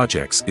their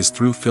projects is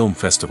through film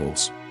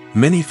festivals.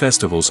 Many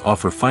festivals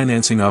offer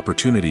financing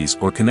opportunities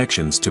or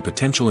connections to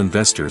potential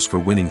investors for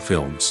winning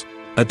films.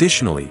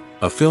 Additionally,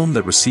 a film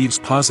that receives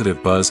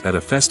positive buzz at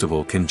a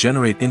festival can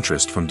generate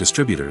interest from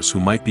distributors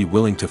who might be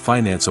willing to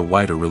finance a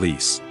wider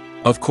release.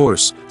 Of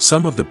course,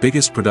 some of the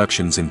biggest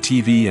productions in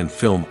TV and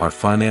film are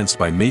financed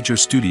by major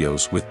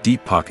studios with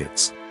deep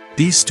pockets.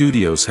 These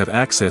studios have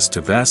access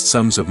to vast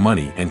sums of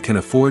money and can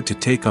afford to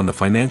take on the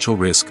financial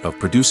risk of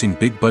producing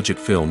big-budget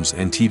films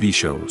and TV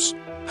shows.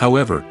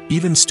 However,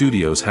 even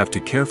studios have to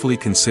carefully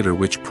consider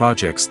which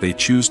projects they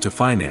choose to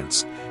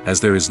finance, as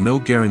there is no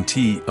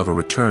guarantee of a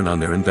return on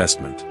their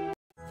investment.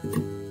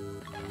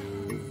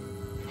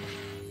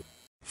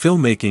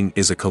 Filmmaking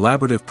is a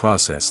collaborative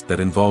process that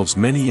involves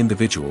many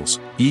individuals,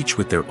 each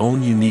with their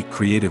own unique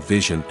creative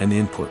vision and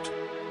input.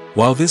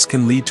 While this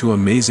can lead to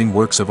amazing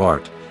works of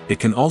art, it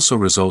can also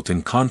result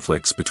in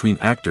conflicts between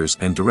actors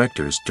and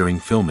directors during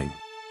filming.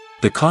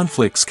 The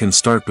conflicts can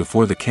start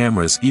before the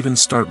cameras even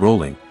start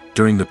rolling,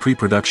 during the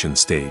pre-production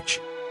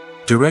stage.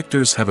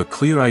 Directors have a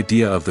clear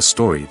idea of the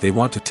story they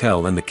want to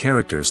tell and the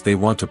characters they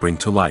want to bring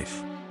to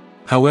life.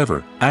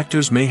 However,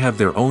 actors may have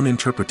their own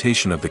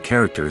interpretation of the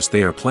characters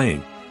they are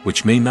playing,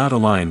 which may not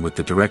align with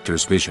the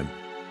director's vision.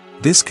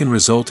 This can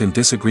result in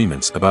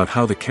disagreements about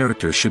how the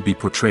characters should be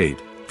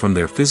portrayed, from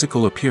their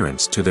physical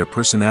appearance to their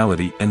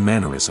personality and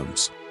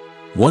mannerisms.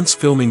 Once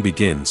filming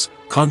begins,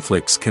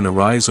 conflicts can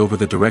arise over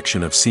the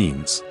direction of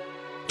scenes.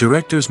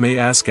 Directors may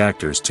ask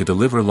actors to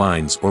deliver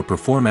lines or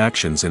perform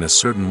actions in a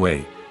certain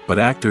way, but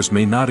actors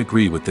may not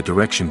agree with the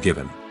direction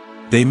given.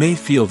 They may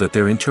feel that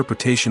their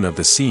interpretation of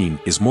the scene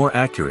is more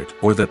accurate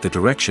or that the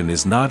direction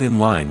is not in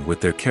line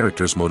with their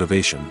character's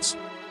motivations.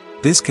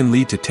 This can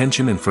lead to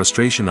tension and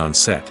frustration on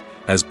set,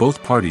 as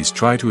both parties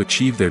try to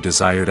achieve their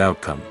desired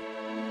outcome.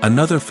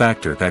 Another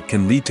factor that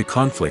can lead to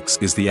conflicts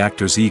is the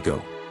actor's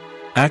ego.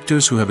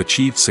 Actors who have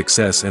achieved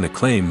success and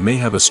acclaim may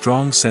have a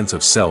strong sense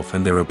of self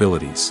and their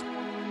abilities.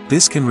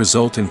 This can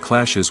result in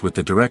clashes with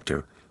the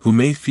director, who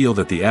may feel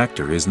that the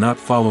actor is not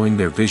following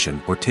their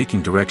vision or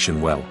taking direction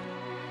well.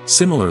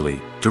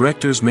 Similarly,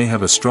 directors may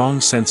have a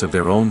strong sense of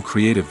their own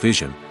creative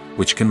vision,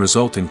 which can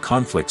result in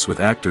conflicts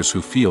with actors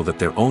who feel that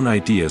their own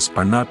ideas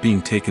are not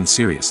being taken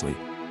seriously.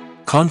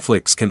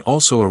 Conflicts can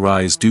also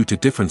arise due to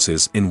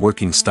differences in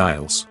working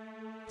styles.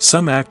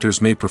 Some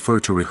actors may prefer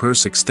to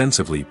rehearse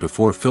extensively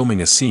before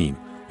filming a scene,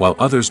 while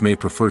others may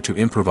prefer to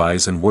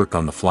improvise and work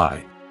on the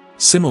fly.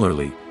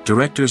 Similarly,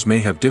 directors may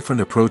have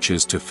different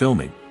approaches to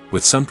filming,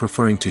 with some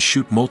preferring to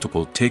shoot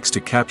multiple takes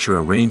to capture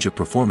a range of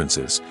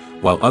performances,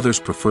 while others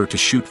prefer to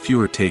shoot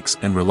fewer takes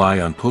and rely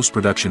on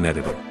post-production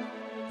editing.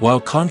 While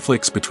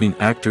conflicts between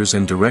actors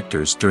and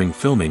directors during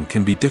filming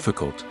can be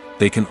difficult,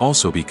 they can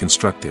also be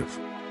constructive.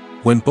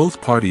 When both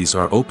parties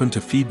are open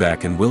to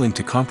feedback and willing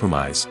to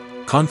compromise,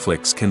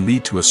 conflicts can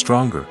lead to a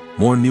stronger,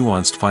 more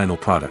nuanced final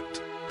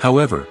product.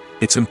 However,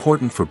 it's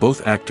important for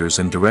both actors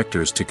and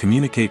directors to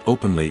communicate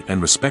openly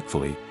and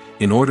respectfully,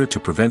 in order to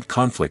prevent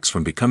conflicts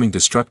from becoming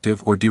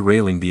destructive or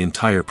derailing the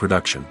entire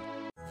production.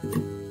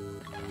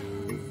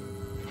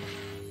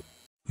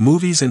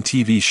 Movies and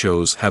TV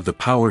shows have the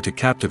power to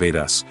captivate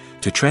us,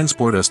 to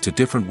transport us to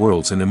different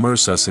worlds and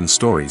immerse us in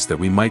stories that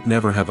we might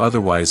never have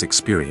otherwise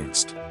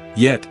experienced.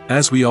 Yet,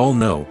 as we all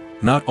know,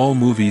 not all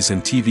movies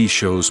and TV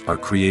shows are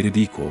created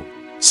equal.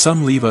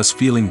 Some leave us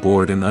feeling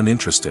bored and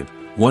uninterested,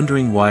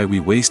 wondering why we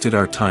wasted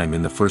our time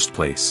in the first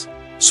place.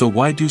 So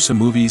why do some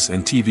movies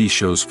and TV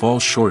shows fall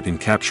short in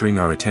capturing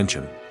our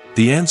attention?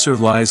 The answer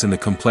lies in the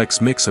complex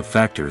mix of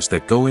factors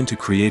that go into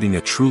creating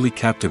a truly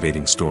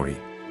captivating story.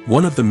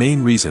 One of the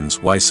main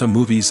reasons why some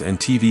movies and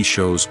TV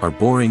shows are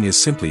boring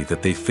is simply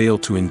that they fail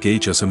to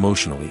engage us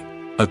emotionally.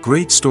 A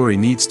great story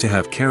needs to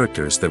have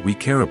characters that we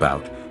care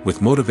about,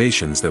 with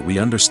motivations that we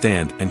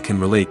understand and can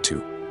relate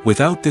to.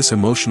 Without this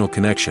emotional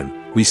connection,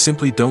 we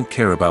simply don't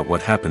care about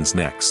what happens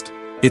next.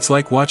 It's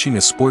like watching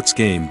a sports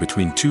game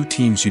between two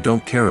teams you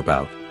don't care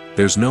about.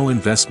 There's no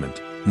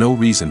investment, no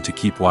reason to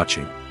keep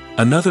watching.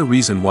 Another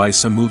reason why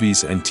some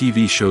movies and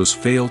TV shows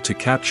fail to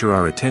capture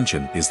our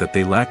attention is that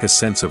they lack a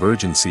sense of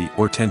urgency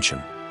or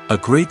tension. A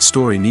great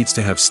story needs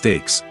to have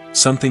stakes,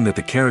 something that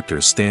the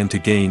characters stand to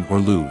gain or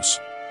lose.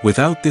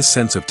 Without this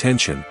sense of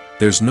tension,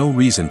 there's no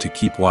reason to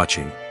keep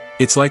watching.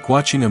 It's like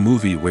watching a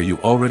movie where you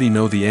already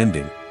know the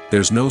ending.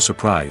 There's no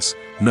surprise,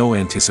 no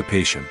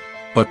anticipation.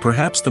 But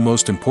perhaps the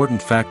most important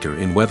factor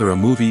in whether a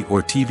movie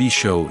or TV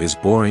show is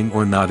boring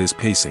or not is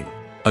pacing.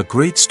 A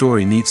great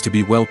story needs to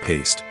be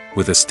well-paced,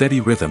 with a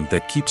steady rhythm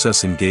that keeps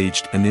us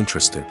engaged and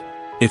interested.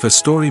 If a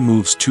story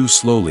moves too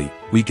slowly,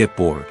 we get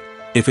bored.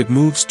 If it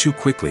moves too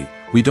quickly,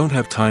 we don't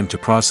have time to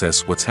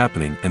process what's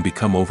happening and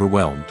become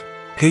overwhelmed.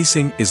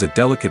 Pacing is a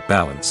delicate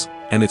balance,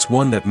 and it's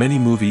one that many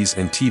movies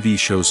and TV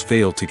shows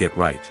fail to get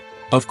right.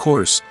 Of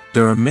course,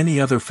 there are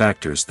many other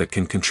factors that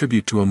can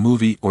contribute to a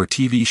movie or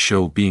TV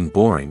show being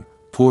boring: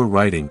 poor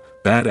writing,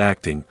 bad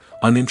acting,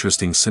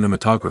 uninteresting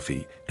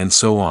cinematography, and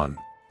so on.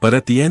 But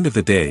at the end of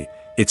the day,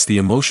 it's the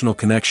emotional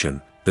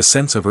connection, the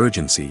sense of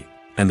urgency,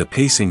 and the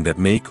pacing that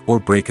make or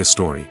break a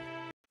story.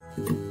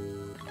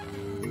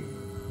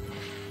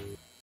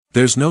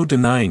 There's no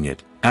denying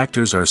it,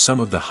 actors are some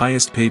of the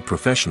highest paid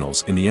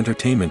professionals in the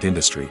entertainment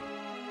industry.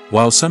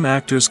 While some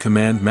actors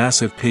command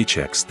massive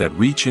paychecks that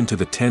reach into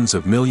the tens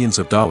of millions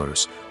of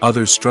dollars,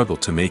 others struggle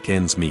to make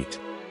ends meet.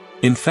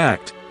 In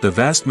fact, the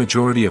vast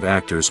majority of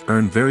actors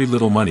earn very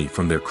little money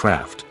from their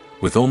craft,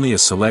 with only a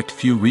select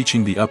few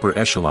reaching the upper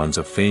echelons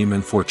of fame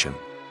and fortune.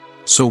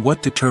 So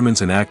what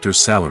determines an actor's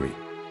salary?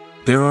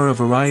 There are a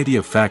variety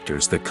of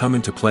factors that come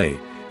into play,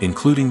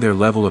 including their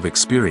level of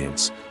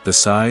experience, the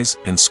size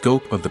and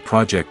scope of the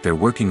project they're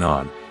working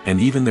on, and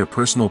even their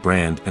personal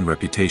brand and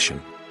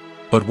reputation.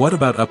 But what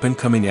about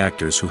up-and-coming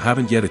actors who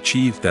haven't yet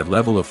achieved that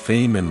level of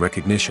fame and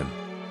recognition?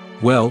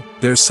 Well,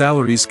 their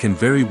salaries can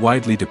vary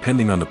widely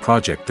depending on the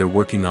project they're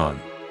working on.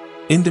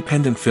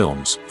 Independent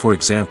films, for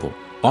example,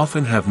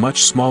 often have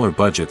much smaller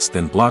budgets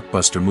than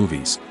blockbuster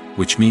movies,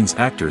 which means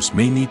actors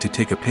may need to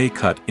take a pay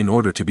cut in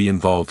order to be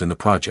involved in the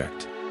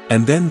project.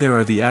 And then there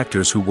are the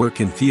actors who work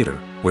in theater,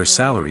 where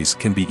salaries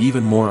can be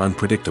even more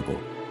unpredictable.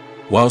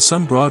 While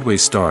some Broadway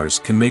stars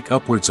can make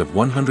upwards of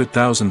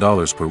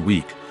 $100,000 per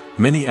week,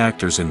 many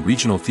actors in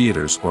regional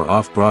theaters or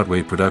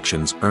off-Broadway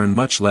productions earn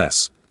much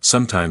less,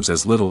 sometimes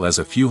as little as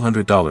a few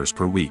 $100s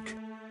per week.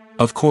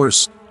 Of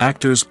course,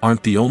 actors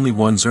aren't the only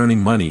ones earning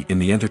money in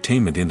the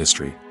entertainment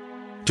industry.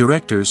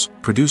 Directors,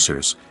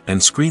 producers, and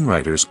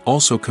screenwriters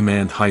also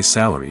command high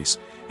salaries,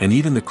 and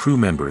even the crew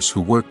members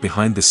who work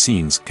behind the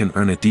scenes can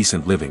earn a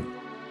decent living.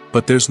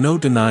 But there's no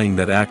denying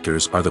that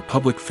actors are the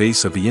public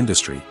face of the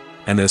industry,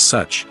 and as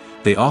such,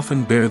 they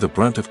often bear the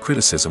brunt of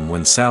criticism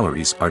when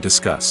salaries are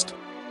discussed.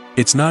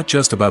 It's not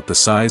just about the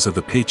size of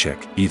the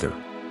paycheck, either.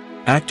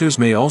 Actors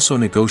may also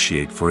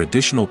negotiate for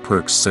additional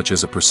perks such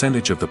as a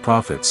percentage of the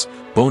profits,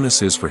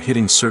 bonuses for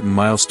hitting certain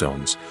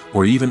milestones,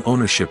 or even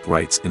ownership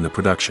rights in the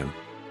production.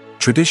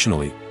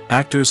 Traditionally,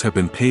 actors have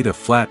been paid a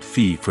flat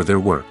fee for their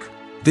work.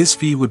 This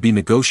fee would be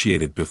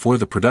negotiated before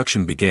the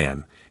production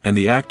began, and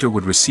the actor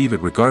would receive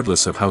it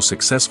regardless of how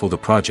successful the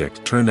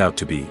project turned out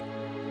to be.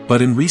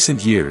 But in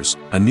recent years,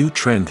 a new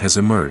trend has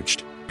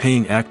emerged,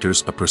 paying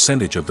actors a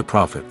percentage of the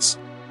profits.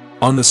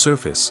 On the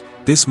surface,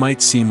 this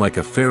might seem like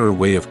a fairer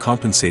way of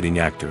compensating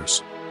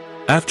actors.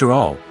 After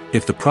all,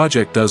 if the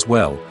project does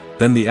well,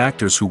 then the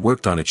actors who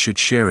worked on it should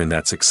share in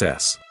that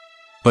success.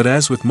 But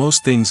as with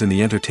most things in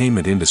the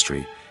entertainment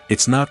industry,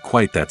 it's not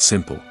quite that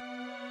simple.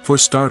 For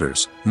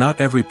starters,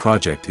 not every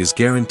project is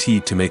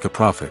guaranteed to make a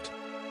profit.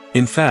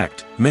 In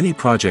fact, many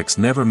projects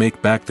never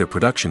make back their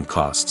production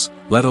costs,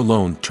 let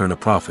alone turn a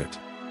profit.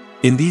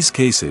 In these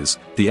cases,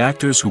 the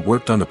actors who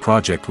worked on the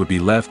project would be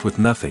left with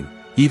nothing,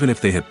 even if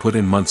they had put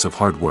in months of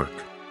hard work.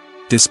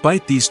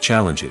 Despite these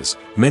challenges,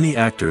 many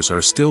actors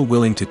are still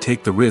willing to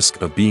take the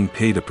risk of being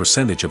paid a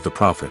percentage of the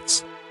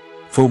profits.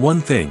 For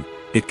one thing,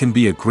 it can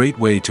be a great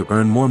way to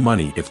earn more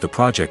money if the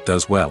project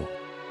does well.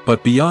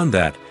 But beyond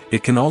that,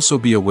 it can also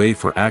be a way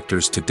for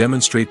actors to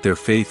demonstrate their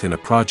faith in a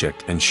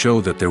project and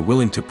show that they're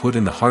willing to put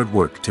in the hard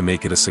work to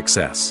make it a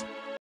success.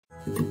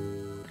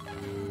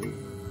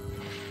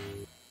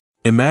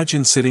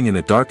 Imagine sitting in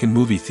a darkened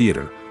movie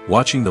theater,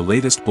 watching the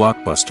latest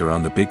blockbuster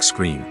on the big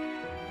screen.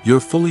 You're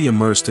fully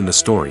immersed in the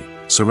story,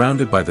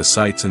 surrounded by the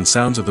sights and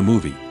sounds of the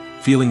movie,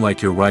 feeling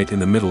like you're right in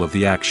the middle of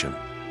the action.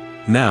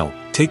 Now,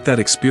 take that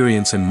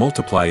experience and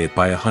multiply it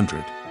by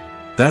 100.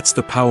 That's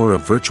the power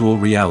of virtual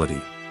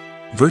reality.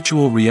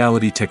 Virtual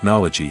reality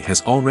technology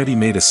has already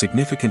made a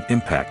significant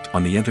impact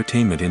on the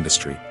entertainment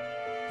industry.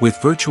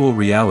 With virtual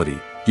reality,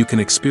 you can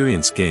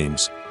experience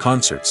games,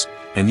 concerts,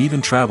 and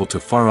even travel to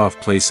far-off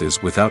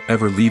places without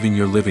ever leaving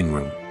your living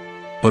room.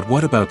 But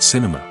what about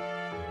cinema?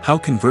 How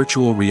can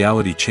virtual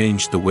reality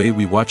change the way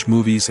we watch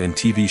movies and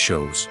TV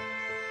shows?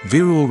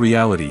 Virtual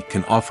reality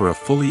can offer a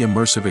fully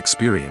immersive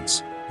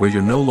experience, where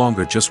you're no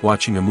longer just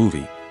watching a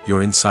movie,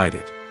 you're inside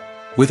it.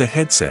 With a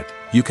headset,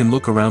 you can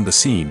look around the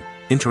scene,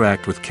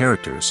 interact with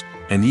characters,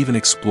 and even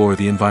explore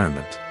the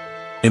environment.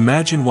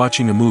 Imagine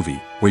watching a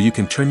movie where you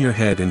can turn your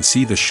head and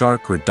see the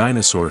shark or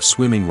dinosaur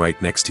swimming right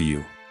next to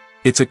you.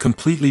 It's a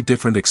completely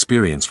different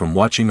experience from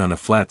watching on a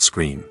flat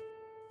screen.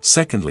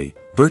 Secondly,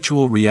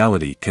 virtual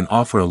reality can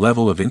offer a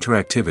level of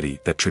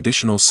interactivity that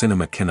traditional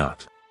cinema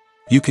cannot.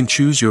 You can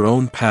choose your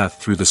own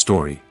path through the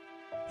story.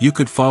 You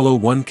could follow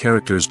one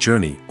character's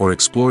journey or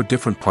explore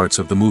different parts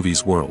of the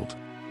movie's world.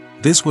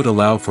 This would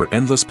allow for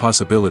endless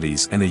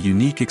possibilities and a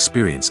unique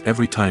experience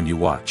every time you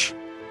watch.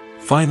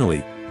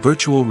 Finally,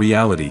 virtual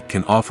reality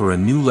can offer a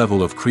new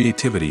level of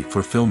creativity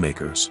for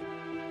filmmakers.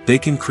 They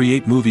can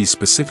create movies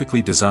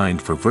specifically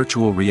designed for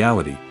virtual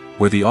reality,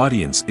 where the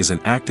audience is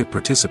an active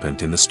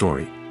participant in the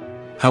story.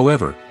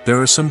 However,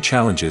 there are some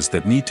challenges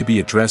that need to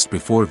be addressed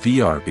before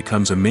VR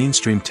becomes a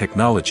mainstream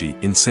technology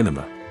in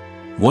cinema.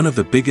 One of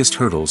the biggest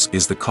hurdles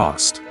is the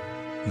cost.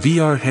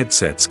 VR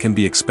headsets can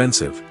be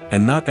expensive,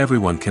 and not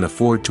everyone can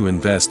afford to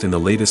invest in the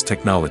latest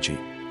technology.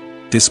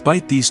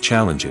 Despite these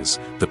challenges,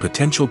 the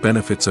potential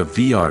benefits of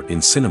VR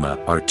in cinema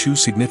are too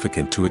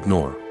significant to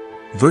ignore.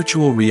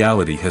 Virtual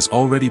reality has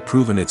already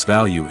proven its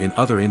value in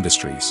other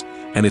industries,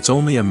 and it's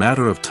only a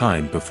matter of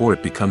time before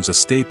it becomes a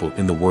staple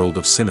in the world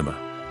of cinema.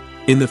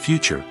 In the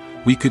future,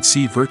 we could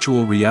see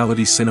virtual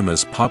reality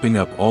cinemas popping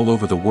up all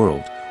over the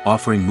world,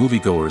 offering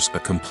moviegoers a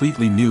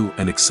completely new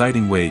and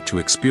exciting way to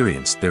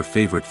experience their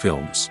favorite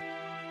films.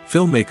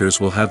 Filmmakers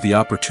will have the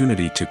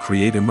opportunity to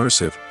create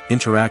immersive,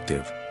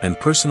 interactive, and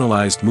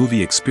personalized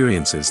movie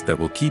experiences that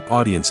will keep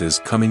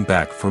audiences coming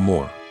back for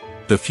more.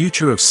 The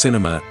future of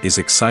cinema is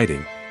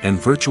exciting, and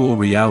virtual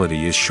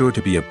reality is sure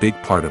to be a big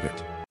part of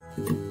it.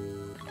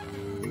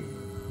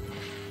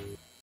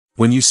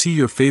 When you see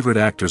your favorite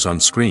actors on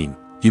screen,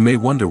 you may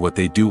wonder what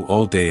they do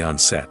all day on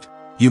set.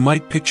 You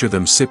might picture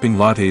them sipping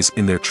lattes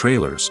in their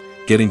trailers,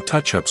 getting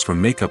touch-ups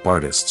from makeup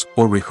artists,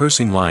 or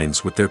rehearsing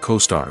lines with their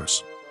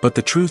co-stars. But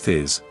the truth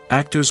is,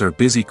 actors are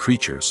busy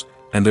creatures,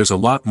 and there's a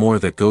lot more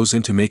that goes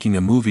into making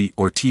a movie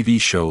or TV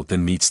show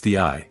than meets the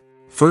eye.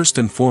 First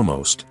and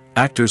foremost,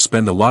 actors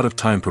spend a lot of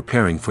time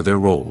preparing for their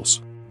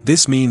roles.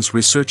 This means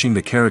researching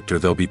the character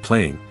they'll be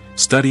playing,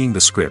 studying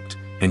the script,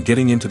 and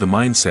getting into the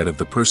mindset of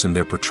the person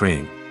they're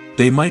portraying.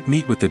 They might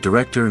meet with the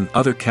director and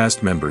other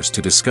cast members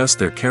to discuss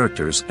their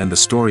characters and the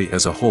story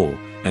as a whole,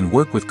 and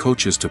work with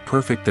coaches to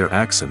perfect their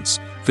accents,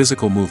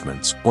 physical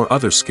movements, or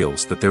other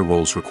skills that their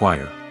roles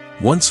require.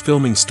 Once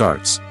filming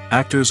starts,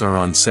 actors are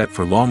on set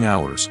for long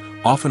hours,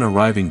 often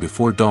arriving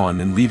before dawn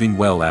and leaving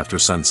well after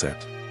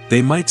sunset.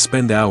 They might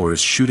spend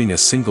hours shooting a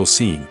single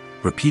scene,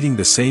 repeating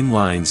the same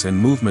lines and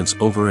movements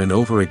over and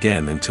over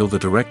again until the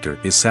director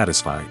is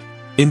satisfied.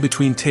 In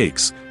between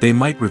takes, they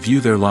might review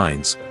their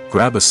lines,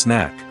 grab a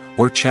snack,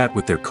 or chat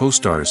with their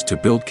co-stars to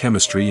build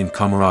chemistry and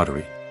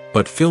camaraderie.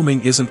 But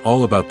filming isn't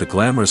all about the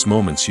glamorous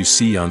moments you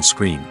see on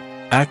screen.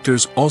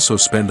 Actors also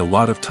spend a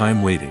lot of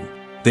time waiting.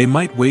 They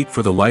might wait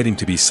for the lighting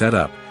to be set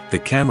up, the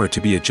camera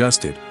to be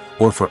adjusted,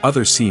 or for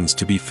other scenes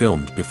to be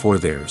filmed before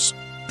theirs.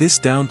 This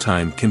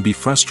downtime can be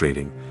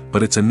frustrating,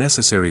 but it's a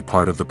necessary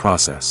part of the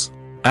process.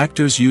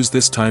 Actors use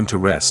this time to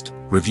rest,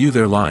 review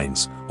their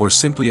lines, or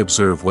simply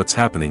observe what's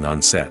happening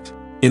on set.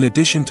 In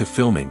addition to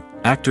filming,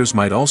 actors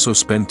might also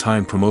spend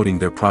time promoting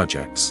their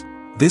projects.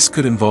 This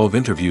could involve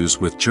interviews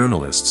with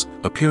journalists,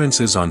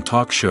 appearances on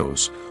talk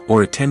shows,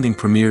 or attending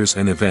premieres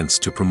and events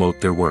to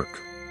promote their work.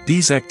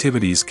 These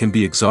activities can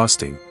be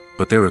exhausting,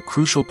 but they're a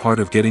crucial part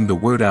of getting the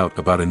word out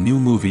about a new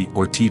movie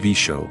or TV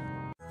show.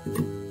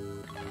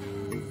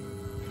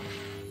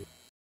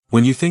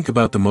 When you think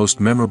about the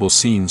most memorable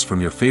scenes from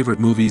your favorite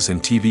movies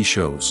and TV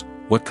shows,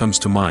 what comes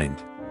to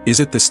mind? Is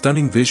it the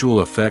stunning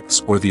visual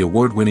effects or the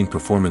award-winning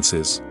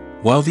performances?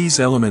 While these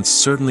elements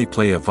certainly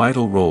play a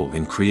vital role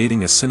in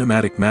creating a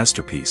cinematic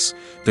masterpiece,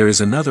 there is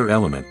another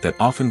element that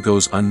often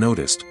goes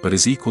unnoticed but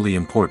is equally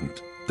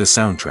important: the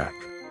soundtrack.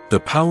 The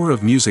power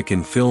of music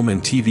in film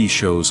and TV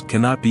shows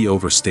cannot be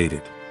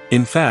overstated.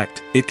 In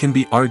fact, it can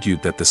be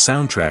argued that the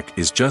soundtrack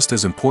is just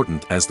as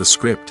important as the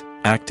script,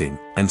 acting,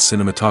 and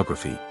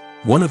cinematography.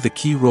 One of the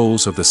key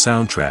roles of the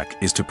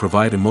soundtrack is to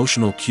provide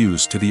emotional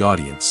cues to the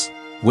audience.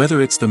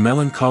 Whether it's the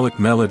melancholic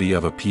melody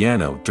of a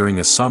piano during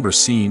a somber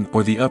scene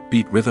or the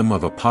upbeat rhythm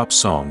of a pop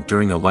song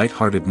during a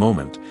light-hearted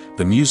moment,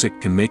 the music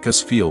can make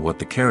us feel what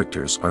the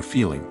characters are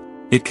feeling.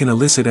 It can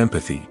elicit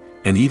empathy,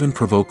 and even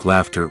provoke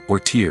laughter or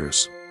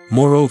tears.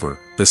 Moreover,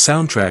 the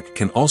soundtrack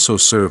can also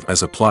serve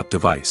as a plot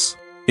device.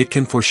 It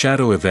can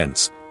foreshadow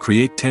events,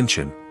 create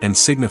tension, and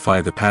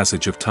signify the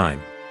passage of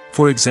time.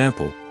 For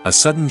example, a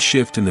sudden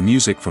shift in the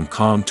music from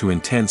calm to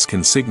intense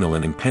can signal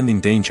an impending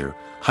danger,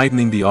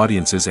 heightening the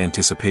audience's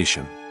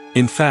anticipation.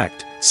 In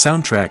fact,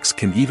 soundtracks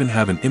can even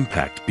have an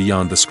impact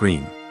beyond the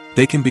screen.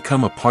 They can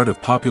become a part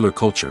of popular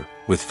culture,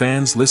 with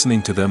fans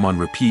listening to them on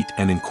repeat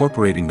and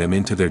incorporating them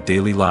into their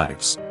daily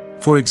lives.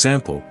 For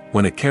example,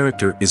 when a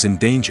character is in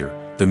danger,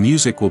 the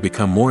music will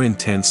become more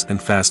intense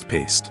and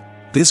fast-paced.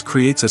 This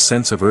creates a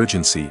sense of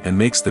urgency and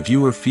makes the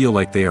viewer feel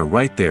like they are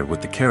right there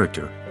with the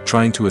character,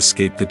 trying to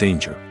escape the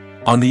danger.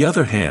 On the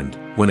other hand,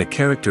 when a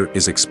character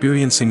is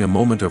experiencing a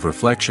moment of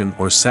reflection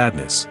or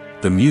sadness,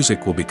 the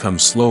music will become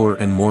slower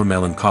and more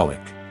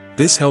melancholic.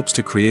 This helps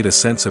to create a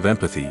sense of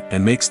empathy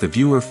and makes the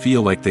viewer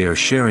feel like they are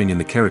sharing in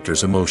the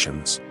character's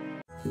emotions.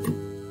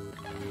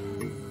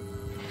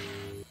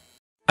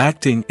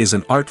 Acting is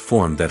an art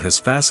form that has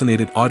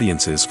fascinated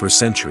audiences for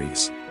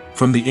centuries.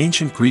 From the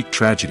ancient Greek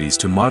tragedies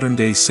to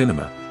modern-day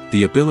cinema,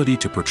 the ability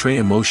to portray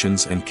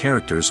emotions and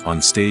characters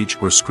on stage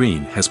or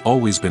screen has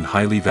always been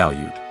highly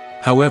valued.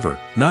 However,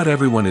 not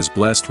everyone is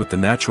blessed with the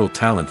natural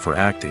talent for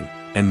acting,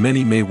 and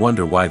many may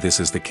wonder why this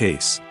is the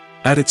case.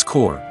 At its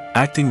core,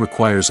 acting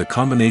requires a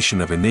combination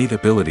of innate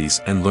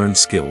abilities and learned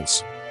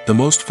skills. The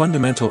most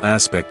fundamental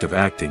aspect of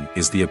acting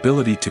is the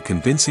ability to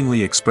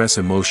convincingly express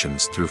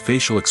emotions through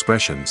facial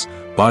expressions,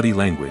 body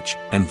language,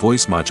 and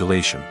voice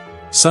modulation.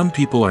 Some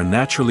people are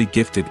naturally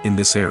gifted in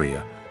this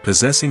area,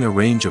 possessing a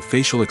range of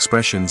facial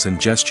expressions and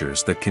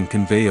gestures that can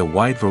convey a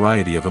wide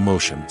variety of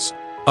emotions.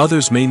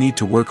 Others may need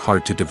to work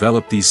hard to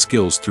develop these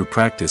skills through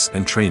practice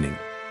and training.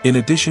 In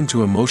addition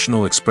to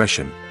emotional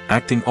expression,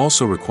 acting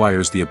also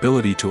requires the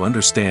ability to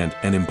understand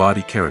and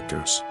embody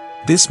characters.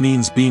 This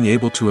means being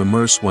able to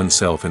immerse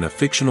oneself in a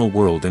fictional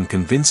world and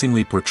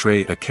convincingly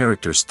portray a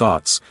character's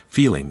thoughts,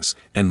 feelings,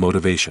 and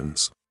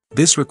motivations.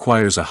 This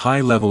requires a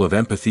high level of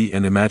empathy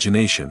and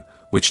imagination,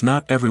 which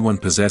not everyone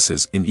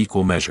possesses in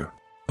equal measure.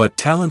 But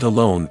talent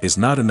alone is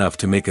not enough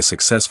to make a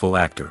successful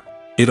actor.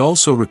 It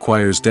also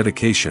requires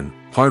dedication,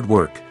 hard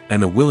work,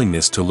 and a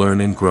willingness to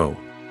learn and grow.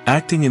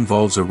 Acting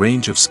involves a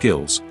range of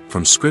skills,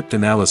 from script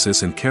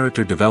analysis and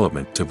character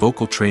development to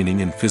vocal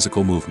training and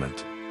physical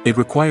movement. It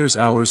requires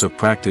hours of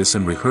practice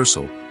and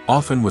rehearsal,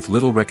 often with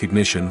little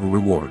recognition or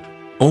reward.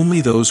 Only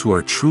those who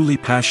are truly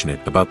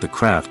passionate about the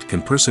craft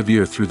can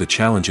persevere through the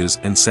challenges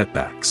and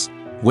setbacks.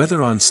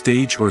 Whether on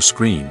stage or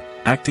screen,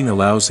 acting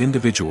allows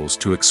individuals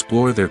to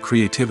explore their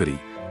creativity,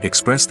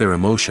 express their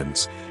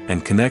emotions,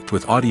 and connect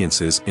with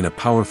audiences in a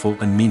powerful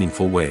and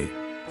meaningful way.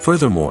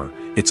 Furthermore,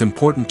 it's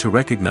important to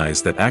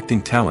recognize that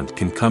acting talent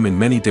can come in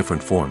many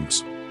different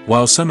forms.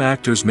 While some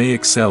actors may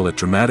excel at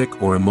dramatic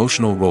or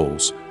emotional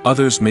roles,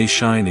 others may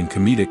shine in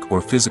comedic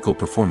or physical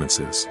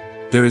performances.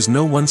 There is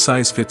no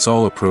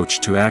one-size-fits-all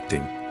approach to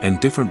acting, and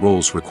different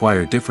roles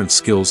require different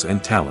skills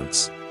and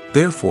talents.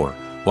 Therefore,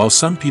 while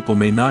some people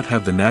may not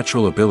have the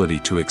natural ability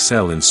to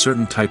excel in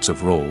certain types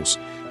of roles,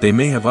 they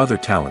may have other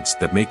talents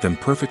that make them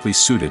perfectly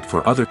suited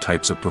for other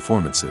types of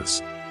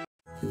performances.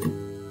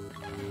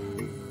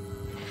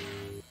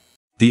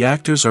 The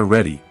actors are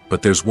ready,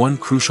 but there's one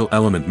crucial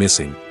element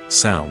missing: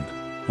 sound.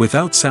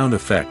 Without sound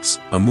effects,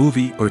 a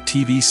movie or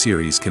TV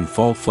series can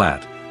fall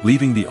flat,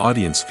 leaving the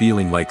audience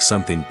feeling like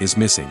something is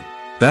missing.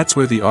 That's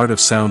where the art of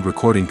sound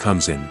recording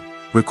comes in.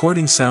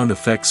 Recording sound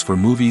effects for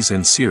movies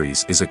and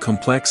series is a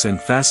complex and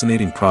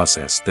fascinating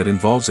process that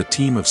involves a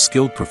team of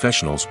skilled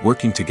professionals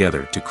working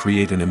together to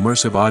create an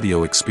immersive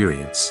audio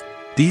experience.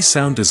 These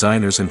sound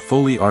designers and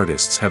Foley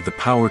artists have the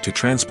power to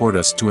transport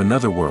us to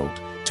another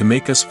world, to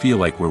make us feel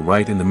like we're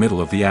right in the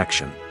middle of the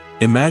action.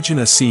 Imagine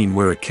a scene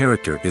where a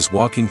character is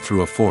walking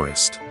through a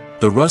forest.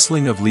 The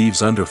rustling of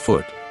leaves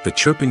underfoot, the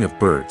chirping of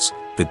birds,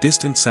 the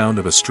distant sound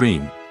of a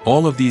stream,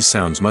 all of these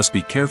sounds must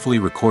be carefully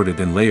recorded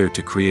and layered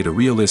to create a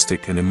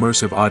realistic and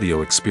immersive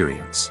audio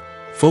experience.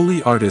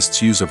 Foley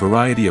artists use a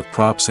variety of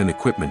props and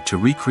equipment to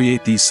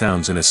recreate these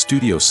sounds in a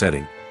studio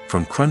setting,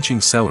 from crunching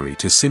celery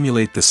to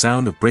simulate the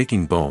sound of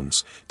breaking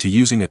bones, to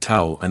using a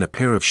towel and a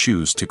pair of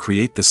shoes to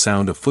create the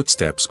sound of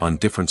footsteps on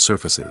different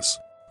surfaces.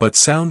 But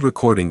sound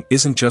recording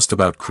isn't just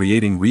about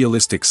creating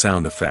realistic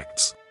sound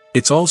effects.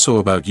 It's also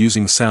about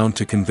using sound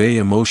to convey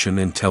emotion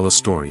and tell a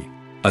story.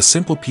 A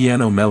simple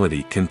piano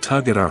melody can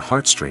tug at our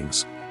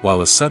heartstrings, while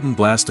a sudden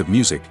blast of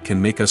music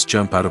can make us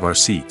jump out of our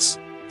seats.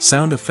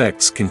 Sound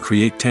effects can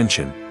create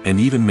tension, and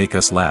even make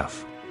us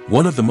laugh.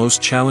 One of the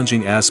most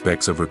challenging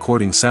aspects of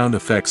recording sound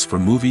effects for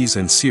movies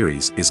and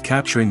series is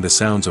capturing the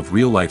sounds of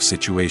real-life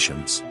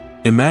situations.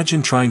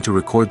 Imagine trying to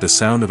record the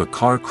sound of a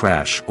car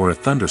crash or a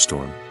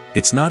thunderstorm.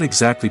 It's not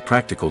exactly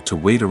practical to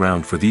wait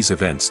around for these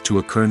events to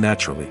occur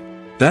naturally.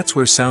 That's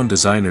where sound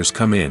designers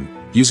come in,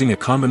 using a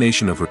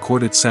combination of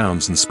recorded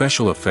sounds and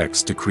special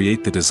effects to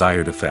create the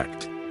desired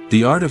effect.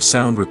 The art of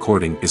sound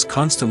recording is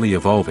constantly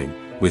evolving,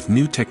 with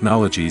new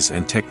technologies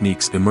and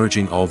techniques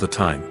emerging all the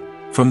time.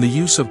 From the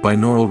use of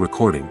binaural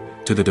recording,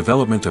 to the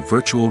development of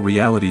virtual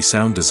reality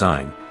sound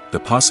design, the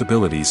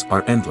possibilities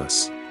are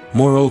endless.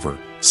 Moreover,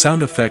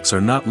 sound effects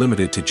are not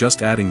limited to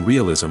just adding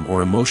realism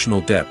or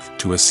emotional depth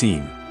to a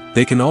scene.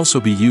 They can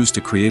also be used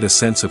to create a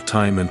sense of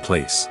time and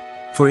place.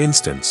 For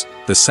instance,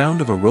 the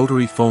sound of a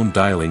rotary phone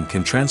dialing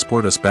can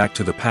transport us back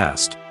to the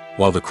past,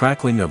 while the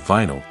crackling of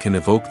vinyl can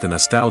evoke the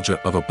nostalgia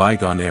of a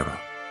bygone era.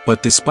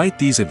 But despite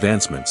these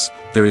advancements,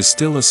 there is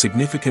still a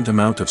significant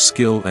amount of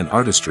skill and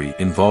artistry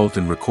involved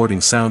in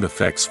recording sound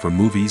effects for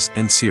movies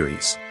and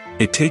series.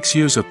 It takes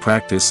years of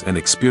practice and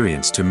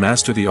experience to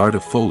master the art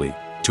of Foley,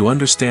 to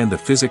understand the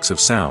physics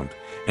of sound,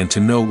 and to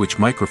know which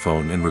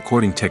microphone and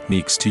recording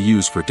techniques to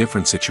use for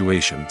different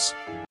situations.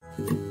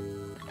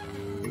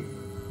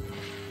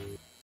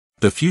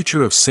 The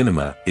future of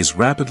cinema is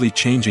rapidly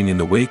changing in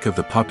the wake of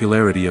the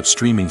popularity of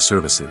streaming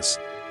services.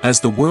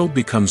 As the world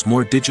becomes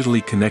more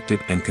digitally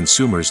connected and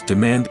consumers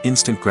demand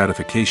instant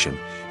gratification,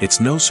 it's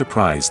no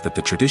surprise that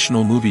the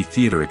traditional movie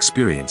theater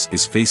experience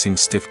is facing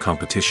stiff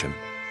competition.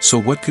 So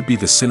what could be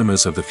the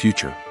cinemas of the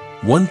future?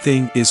 One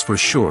thing is for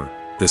sure,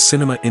 the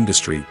cinema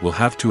industry will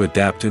have to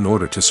adapt in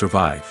order to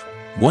survive.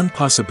 One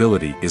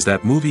possibility is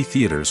that movie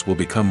theaters will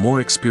become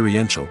more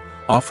experiential,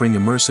 offering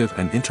immersive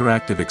and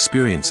interactive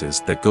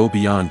experiences that go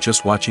beyond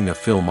just watching a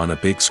film on a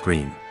big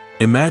screen.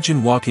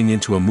 Imagine walking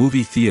into a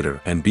movie theater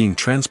and being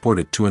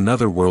transported to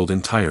another world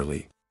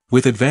entirely.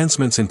 With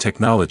advancements in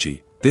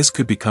technology, this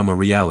could become a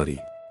reality.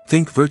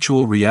 Think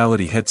virtual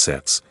reality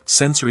headsets,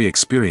 sensory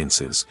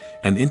experiences,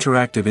 and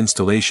interactive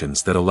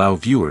installations that allow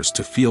viewers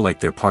to feel like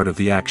they're part of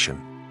the action.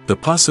 The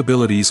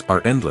possibilities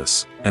are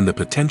endless, and the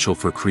potential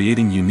for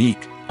creating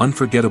unique,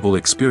 unforgettable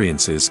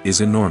experiences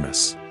is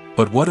enormous.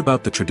 But what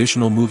about the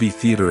traditional movie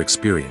theater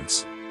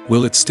experience?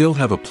 Will it still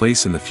have a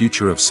place in the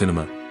future of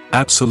cinema?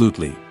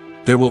 Absolutely.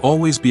 There will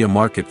always be a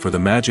market for the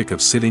magic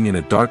of sitting in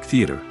a dark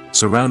theater,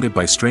 surrounded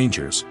by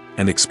strangers,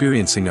 and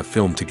experiencing a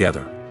film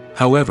together.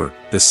 However,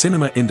 the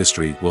cinema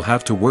industry will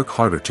have to work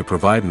harder to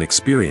provide an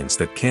experience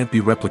that can't be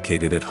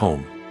replicated at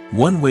home.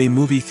 One way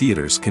movie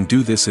theaters can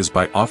do this is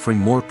by offering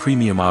more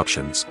premium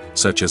options,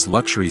 such as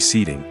luxury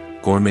seating,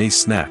 gourmet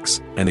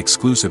snacks, and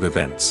exclusive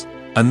events.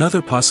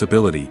 Another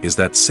possibility is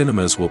that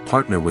cinemas will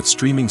partner with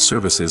streaming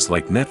services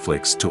like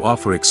Netflix to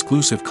offer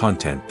exclusive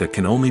content that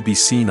can only be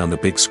seen on the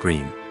big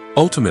screen.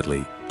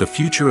 Ultimately, the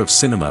future of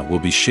cinema will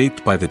be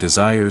shaped by the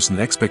desires and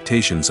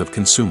expectations of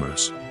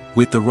consumers.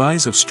 With the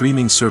rise of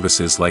streaming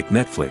services like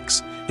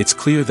Netflix, it's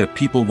clear that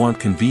people want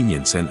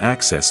convenience and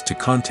access to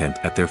content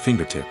at their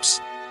fingertips.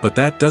 But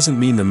that doesn't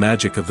mean the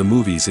magic of the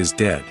movies is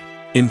dead.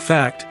 In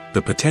fact,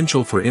 the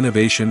potential for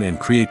innovation and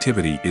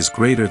creativity is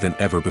greater than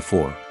ever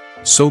before.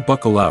 So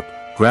buckle up,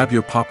 grab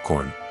your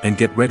popcorn, and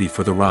get ready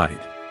for the ride.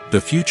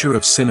 The future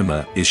of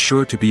cinema is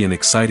sure to be an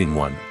exciting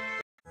one.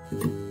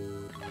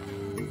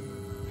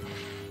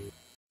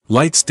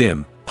 Lights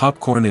dim,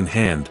 popcorn in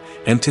hand,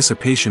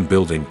 anticipation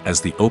building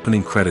as the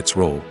opening credits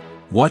roll.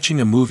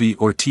 Watching a movie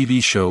or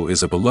TV show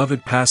is a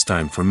beloved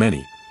pastime for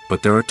many,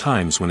 but there are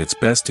times when it's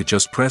best to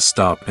just press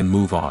stop and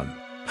move on.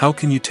 How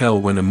can you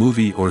tell when a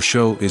movie or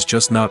show is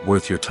just not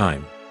worth your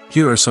time?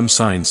 Here are some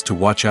signs to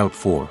watch out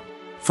for.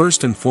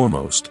 First and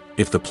foremost,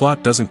 if the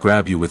plot doesn't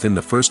grab you within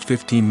the first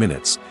 15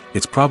 minutes,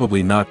 it's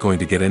probably not going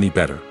to get any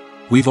better.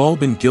 We've all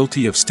been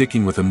guilty of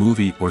sticking with a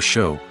movie or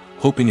show,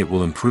 hoping it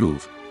will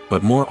improve,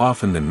 but more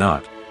often than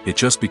not, it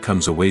just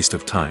becomes a waste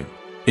of time.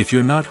 If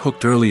you're not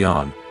hooked early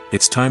on,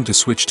 it's time to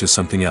switch to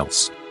something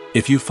else.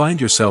 If you find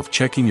yourself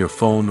checking your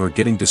phone or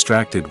getting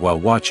distracted while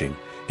watching,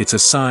 it's a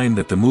sign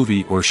that the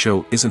movie or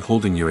show isn't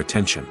holding your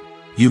attention.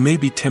 You may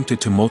be tempted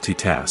to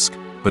multitask,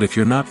 but if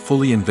you're not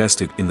fully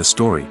invested in the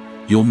story,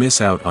 you'll miss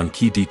out on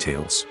key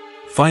details.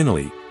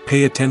 Finally,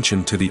 pay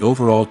attention to the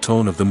overall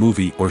tone of the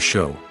movie or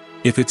show.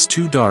 If it's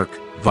too dark,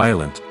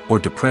 violent, or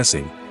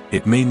depressing,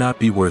 it may not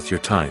be worth your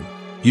time.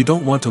 You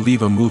don't want to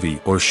leave a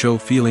movie or show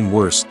feeling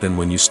worse than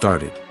when you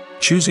started.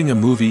 Choosing a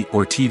movie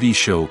or TV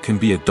show can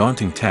be a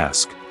daunting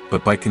task,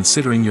 but by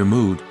considering your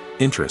mood,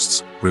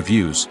 interests,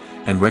 reviews,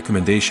 and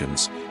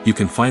recommendations, you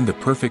can find the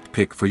perfect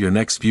pick for your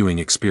next viewing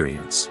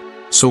experience.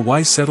 So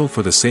why settle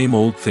for the same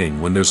old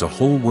thing when there's a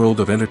whole world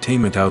of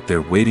entertainment out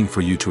there waiting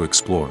for you to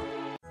explore?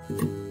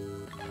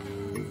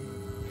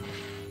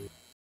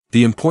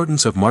 The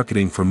importance of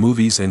marketing for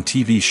movies and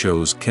TV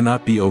shows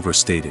cannot be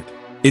overstated.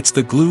 It's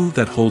the glue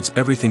that holds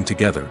everything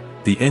together,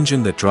 the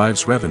engine that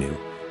drives revenue,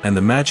 and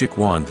the magic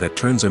wand that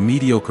turns a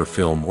mediocre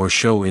film or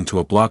show into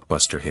a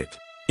blockbuster hit.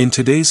 In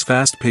today's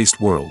fast-paced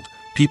world,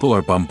 people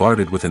are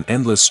bombarded with an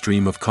endless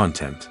stream of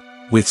content.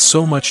 With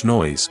so much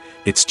noise,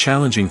 it's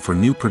challenging for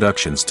new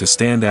productions to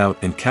stand out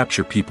and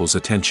capture people's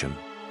attention.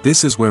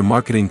 This is where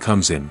marketing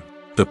comes in.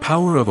 The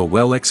power of a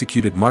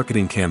well-executed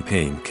marketing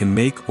campaign can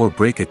make or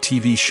break a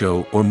TV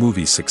show or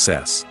movie's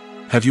success.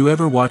 Have you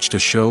ever watched a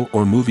show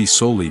or movie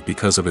solely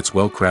because of its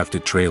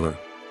well-crafted trailer?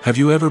 Have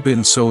you ever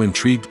been so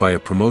intrigued by a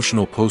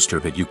promotional poster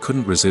that you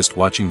couldn't resist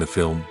watching the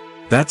film?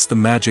 That's the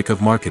magic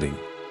of marketing.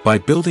 By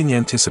building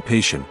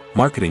anticipation,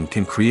 marketing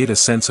can create a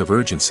sense of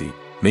urgency,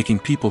 making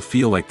people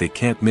feel like they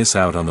can't miss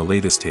out on the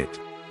latest hit.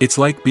 It's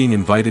like being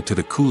invited to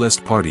the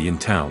coolest party in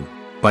town.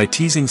 By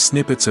teasing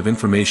snippets of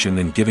information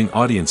and giving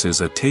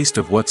audiences a taste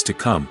of what's to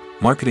come,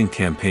 marketing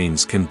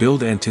campaigns can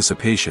build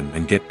anticipation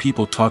and get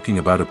people talking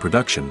about a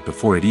production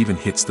before it even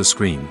hits the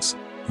screens.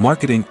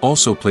 Marketing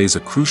also plays a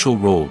crucial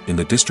role in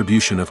the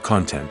distribution of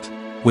content.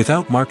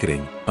 Without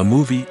marketing, a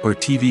movie or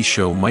TV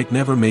show might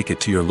never make it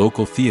to your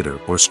local theater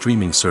or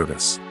streaming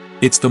service.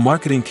 It's the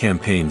marketing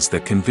campaigns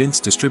that convince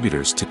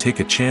distributors to take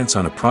a chance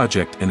on a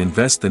project and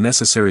invest the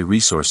necessary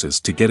resources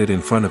to get it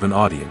in front of an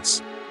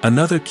audience.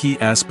 Another key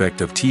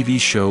aspect of TV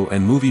show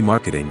and movie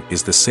marketing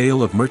is the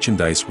sale of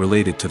merchandise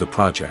related to the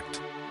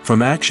project.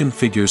 From action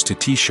figures to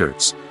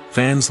t-shirts,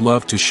 fans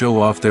love to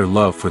show off their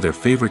love for their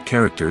favorite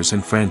characters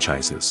and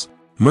franchises.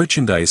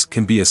 Merchandise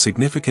can be a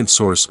significant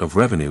source of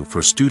revenue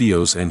for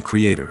studios and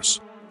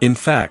creators. In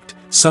fact,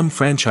 some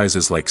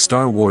franchises like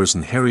Star Wars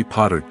and Harry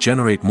Potter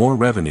generate more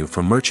revenue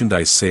from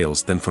merchandise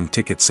sales than from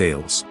ticket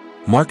sales.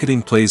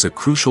 Marketing plays a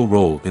crucial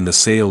role in the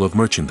sale of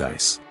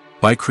merchandise.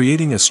 By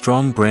creating a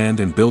strong brand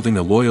and building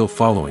a loyal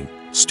following,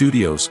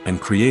 studios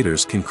and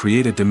creators can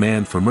create a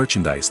demand for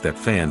merchandise that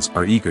fans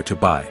are eager to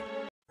buy.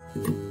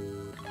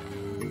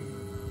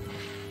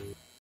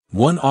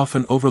 One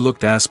often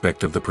overlooked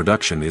aspect of the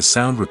production is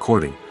sound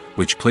recording,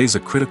 which plays a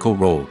critical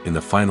role in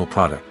the final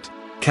product.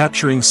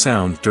 Capturing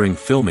sound during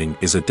filming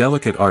is a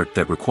delicate art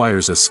that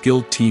requires a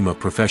skilled team of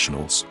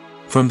professionals.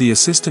 From the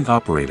assistant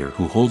operator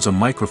who holds a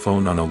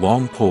microphone on a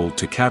long pole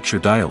to capture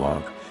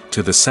dialogue,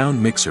 to the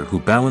sound mixer who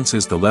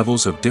balances the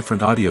levels of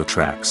different audio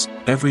tracks,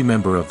 every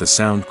member of the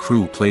sound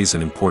crew plays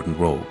an important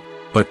role.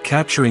 But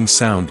capturing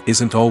sound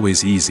isn't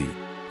always easy.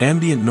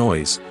 Ambient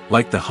noise,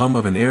 like the hum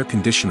of an air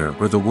conditioner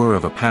or the whir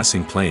of a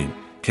passing plane,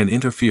 can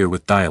interfere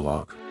with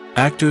dialogue.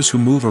 Actors who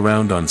move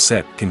around on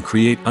set can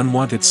create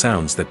unwanted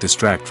sounds that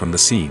distract from the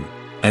scene.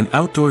 And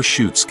outdoor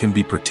shoots can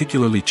be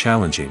particularly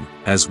challenging,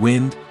 as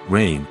wind,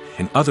 rain,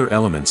 and other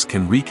elements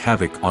can wreak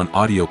havoc on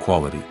audio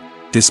quality.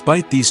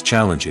 Despite these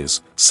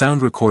challenges,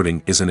 sound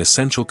recording is an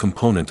essential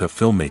component of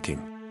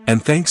filmmaking.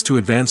 And thanks to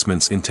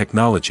advancements in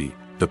technology,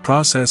 the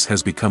process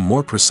has become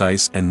more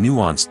precise and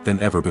nuanced than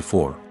ever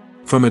before.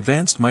 From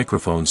advanced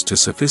microphones to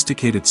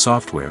sophisticated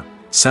software,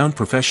 sound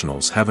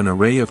professionals have an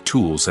array of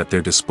tools at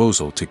their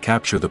disposal to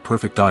capture the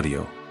perfect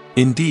audio.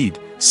 Indeed,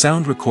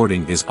 sound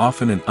recording is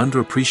often an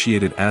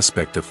underappreciated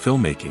aspect of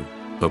filmmaking,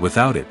 but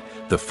without it,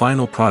 the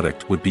final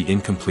product would be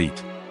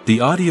incomplete. The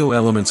audio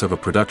elements of a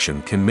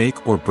production can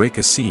make or break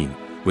a scene,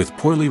 with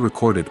poorly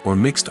recorded or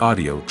mixed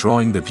audio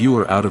drawing the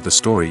viewer out of the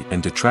story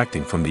and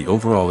detracting from the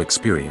overall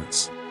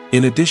experience.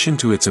 In addition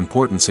to its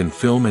importance in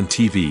film and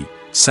TV,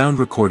 sound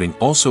recording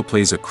also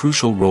plays a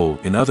crucial role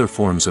in other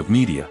forms of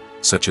media,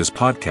 such as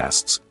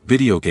podcasts,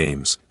 video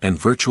games, and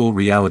virtual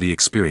reality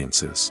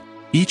experiences.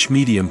 Each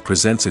medium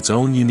presents its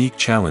own unique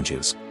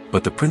challenges,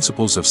 but the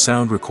principles of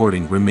sound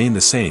recording remain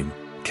the same,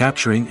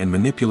 capturing and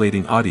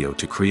manipulating audio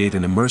to create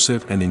an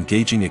immersive and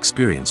engaging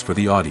experience for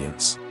the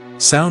audience.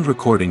 Sound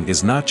recording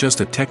is not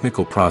just a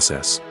technical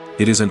process,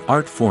 it is an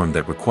art form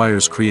that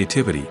requires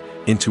creativity,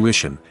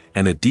 intuition,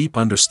 and a deep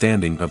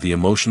understanding of the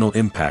emotional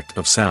impact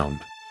of sound.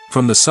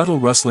 From the subtle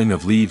rustling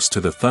of leaves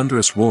to the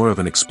thunderous roar of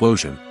an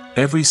explosion,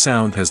 every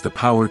sound has the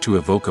power to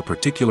evoke a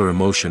particular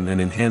emotion and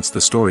enhance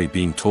the story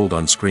being told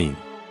on screen.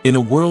 In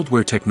a world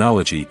where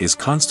technology is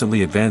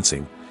constantly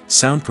advancing,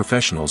 sound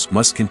professionals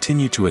must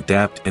continue to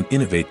adapt and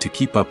innovate to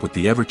keep up with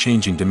the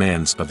ever-changing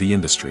demands of the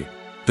industry.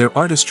 Their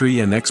artistry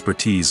and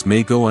expertise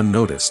may go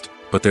unnoticed,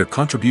 but their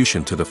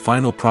contribution to the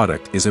final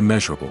product is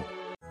immeasurable.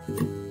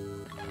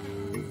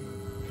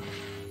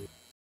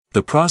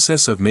 The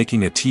process of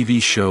making a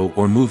TV show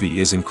or movie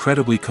is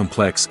incredibly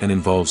complex and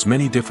involves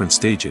many different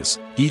stages,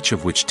 each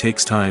of which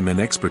takes time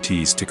and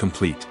expertise to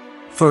complete.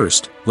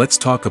 First, let's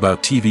talk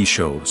about TV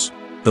shows.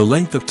 The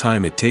length of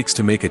time it takes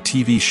to make a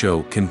TV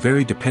show can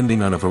vary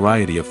depending on a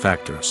variety of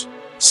factors.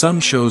 Some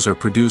shows are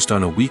produced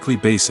on a weekly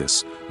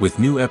basis, with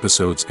new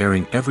episodes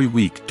airing every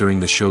week during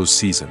the show's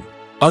season.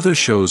 Other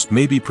shows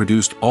may be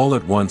produced all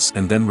at once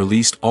and then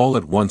released all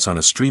at once on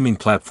a streaming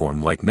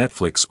platform like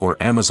Netflix or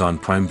Amazon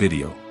Prime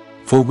Video.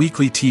 For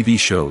weekly TV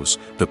shows,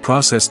 the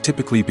process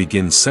typically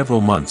begins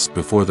several months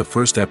before the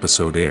first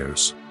episode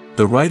airs.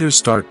 The writers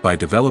start by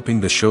developing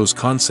the show's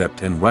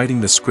concept and writing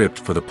the script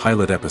for the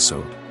pilot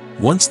episode.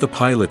 Once the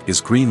pilot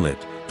is greenlit,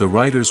 the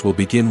writers will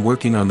begin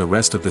working on the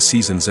rest of the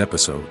season's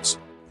episodes.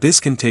 This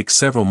can take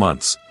several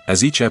months,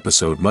 as each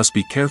episode must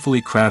be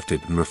carefully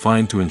crafted and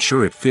refined to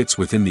ensure it fits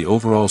within the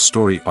overall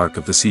story arc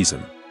of the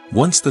season.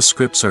 Once the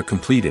scripts are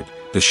completed,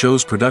 the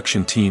show's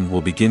production team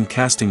will begin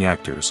casting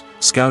actors,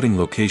 scouting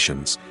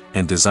locations,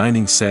 and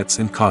designing sets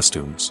and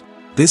costumes.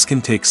 This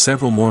can take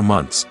several more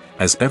months,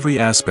 as every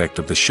aspect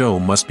of the show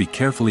must be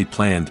carefully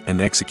planned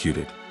and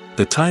executed.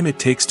 The time it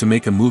takes to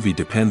make a movie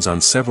depends on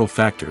several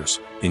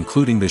factors,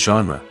 including the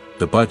genre,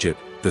 the budget,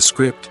 the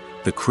script,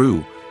 the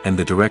crew, and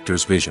the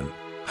director's vision.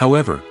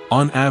 However,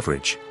 on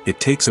average, it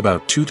takes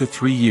about 2 to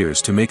 3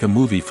 years to make a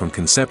movie from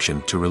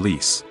conception to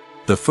release.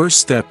 The first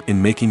step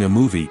in making a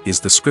movie is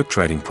the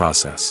scriptwriting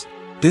process.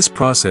 This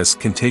process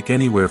can take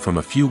anywhere from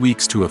a few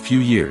weeks to a few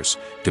years,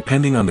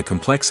 depending on the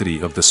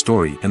complexity of the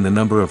story and the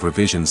number of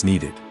revisions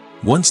needed.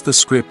 Once the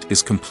script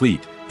is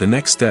complete, the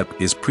next step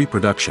is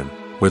pre-production,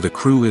 where the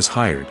crew is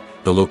hired,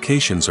 the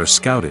locations are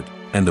scouted,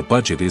 and the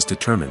budget is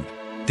determined.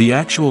 The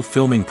actual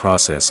filming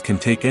process can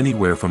take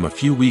anywhere from a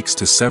few weeks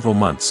to several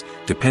months,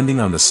 depending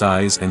on the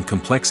size and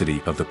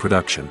complexity of the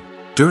production.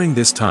 During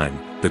this time,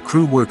 the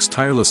crew works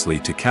tirelessly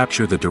to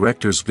capture the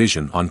director's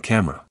vision on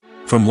camera.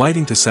 From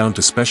lighting to sound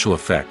to special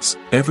effects,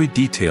 every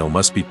detail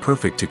must be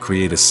perfect to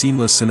create a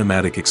seamless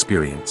cinematic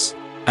experience.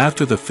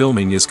 After the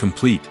filming is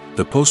complete,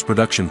 the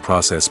post-production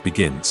process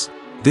begins.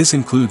 This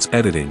includes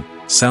editing,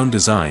 sound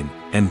design,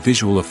 and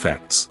visual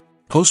effects.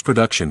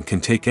 Post-production can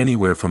take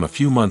anywhere from a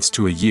few months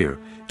to a year,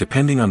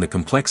 depending on the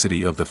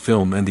complexity of the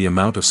film and the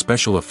amount of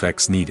special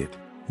effects needed.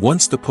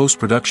 Once the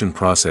post-production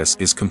process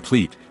is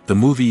complete, the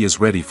movie is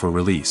ready for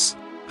release.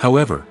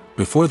 However,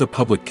 before the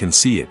public can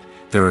see it,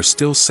 there are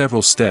still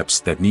several steps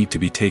that need to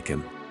be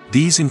taken.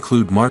 These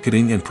include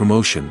marketing and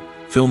promotion,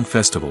 film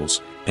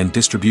festivals, and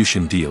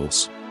distribution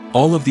deals.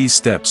 All of these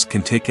steps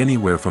can take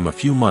anywhere from a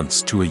few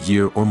months to a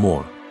year or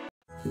more.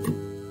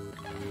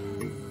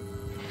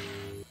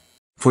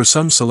 For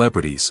some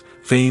celebrities,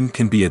 fame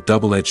can be a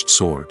double-edged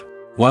sword.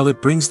 While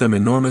it brings them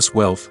enormous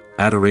wealth,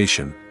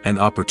 adoration, and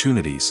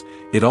opportunities,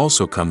 it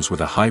also comes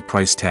with a high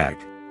price tag.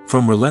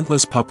 From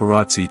relentless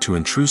paparazzi to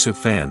intrusive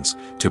fans,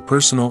 to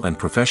personal and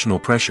professional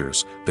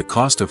pressures, the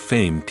cost of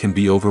fame can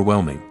be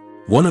overwhelming.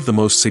 One of the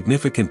most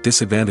significant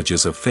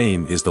disadvantages of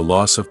fame is the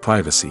loss of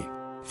privacy.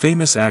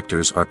 Famous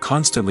actors are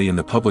constantly in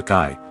the public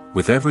eye,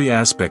 with every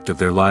aspect of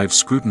their lives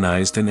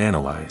scrutinized and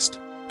analyzed.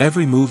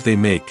 Every move they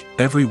make,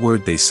 every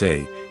word they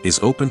say, is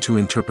open to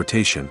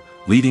interpretation,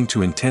 leading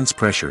to intense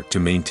pressure to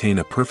maintain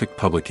a perfect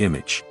public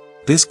image.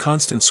 This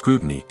constant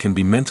scrutiny can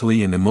be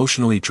mentally and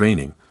emotionally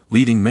draining,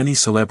 leading many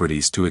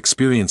celebrities to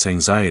experience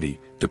anxiety,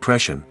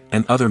 depression,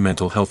 and other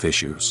mental health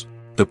issues.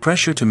 The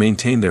pressure to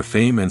maintain their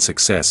fame and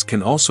success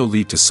can also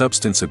lead to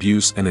substance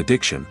abuse and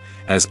addiction,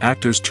 as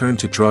actors turn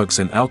to drugs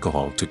and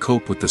alcohol to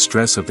cope with the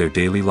stress of their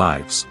daily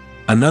lives.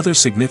 Another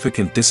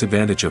significant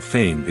disadvantage of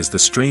fame is the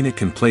strain it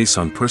can place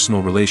on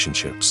personal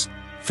relationships.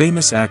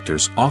 Famous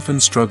actors often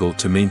struggle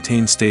to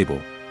maintain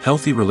stable,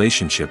 healthy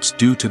relationships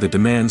due to the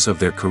demands of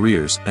their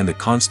careers and the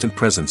constant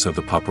presence of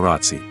the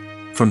paparazzi.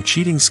 From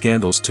cheating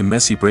scandals to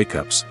messy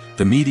breakups,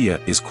 the media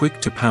is quick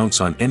to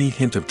pounce on any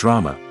hint of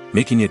drama,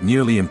 making it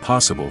nearly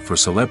impossible for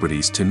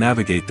celebrities to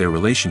navigate their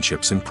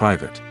relationships in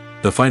private.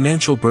 The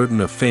financial burden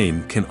of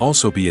fame can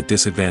also be a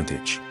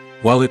disadvantage.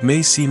 While it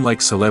may seem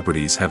like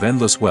celebrities have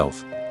endless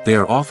wealth, they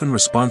are often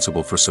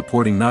responsible for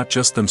supporting not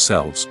just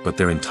themselves but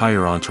their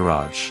entire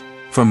entourage.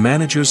 From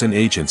managers and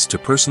agents to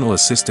personal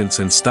assistants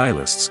and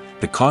stylists,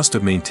 the cost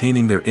of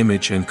maintaining their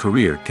image and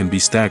career can be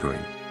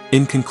staggering.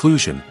 In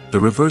conclusion, the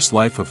reverse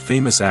life of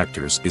famous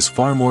actors is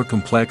far more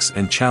complex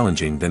and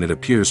challenging than it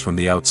appears from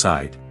the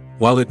outside.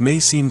 While it may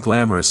seem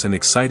glamorous and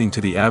exciting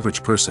to the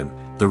average person,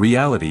 the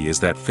reality is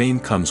that fame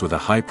comes with a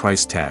high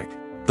price tag.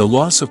 The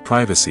loss of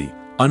privacy,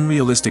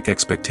 unrealistic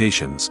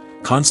expectations,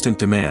 constant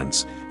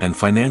demands, and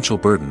financial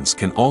burdens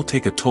can all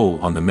take a toll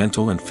on the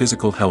mental and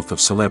physical health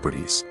of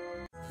celebrities.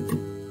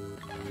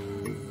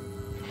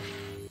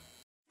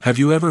 Have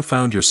you ever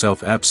found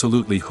yourself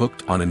absolutely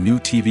hooked on a new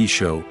TV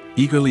show,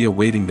 eagerly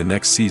awaiting the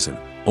next season,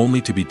 only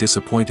to be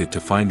disappointed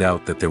to find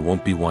out that there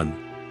won't be one?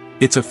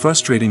 It's a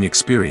frustrating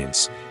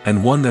experience,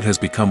 and one that has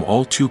become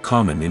all too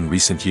common in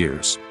recent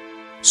years.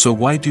 So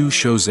why do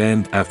shows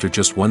end after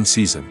just one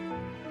season?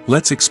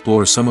 Let's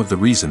explore some of the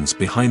reasons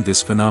behind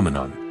this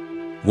phenomenon.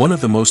 One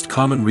of the most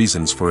common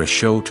reasons for a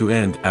show to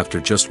end after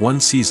just one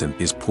season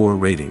is poor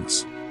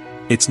ratings.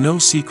 It's no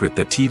secret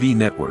that TV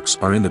networks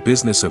are in the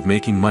business of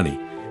making money,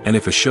 and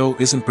if a show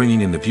isn't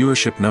bringing in the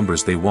viewership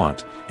numbers they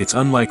want, it's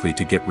unlikely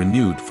to get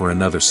renewed for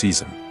another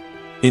season.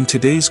 In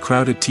today's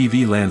crowded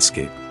TV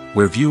landscape,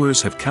 where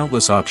viewers have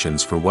countless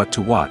options for what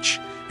to watch,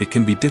 it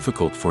can be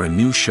difficult for a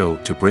new show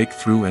to break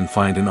through and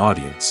find an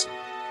audience.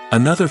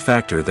 Another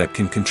factor that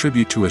can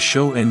contribute to a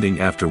show ending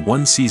after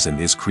one season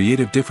is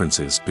creative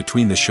differences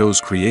between the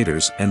show's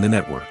creators and the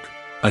network.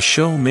 A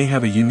show may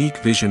have a unique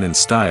vision and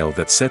style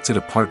that sets it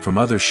apart from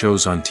other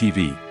shows on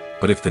TV,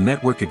 but if the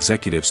network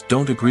executives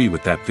don't agree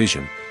with that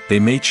vision, they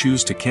may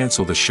choose to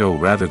cancel the show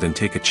rather than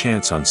take a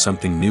chance on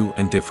something new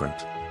and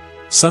different.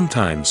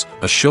 Sometimes,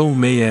 a show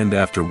may end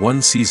after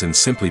one season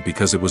simply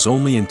because it was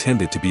only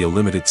intended to be a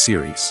limited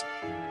series.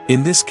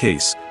 In this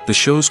case, the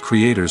show's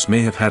creators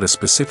may have had a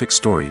specific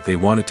story they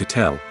wanted to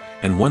tell,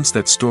 and once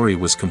that story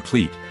was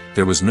complete,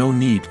 there was no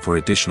need for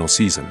additional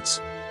seasons.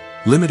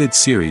 Limited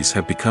series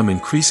have become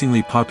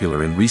increasingly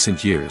popular in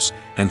recent years,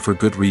 and for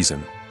good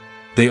reason.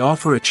 They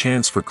offer a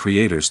chance for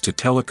creators to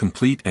tell a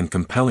complete and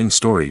compelling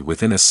story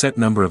within a set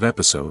number of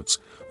episodes,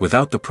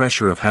 without the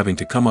pressure of having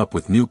to come up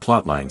with new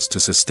plotlines to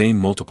sustain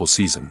multiple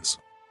seasons.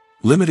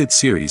 Limited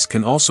series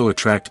can also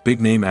attract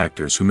big-name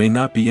actors who may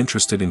not be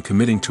interested in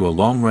committing to a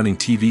long-running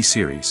TV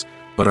series,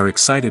 but are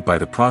excited by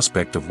the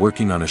prospect of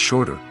working on a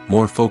shorter,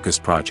 more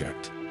focused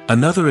project.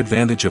 Another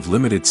advantage of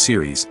limited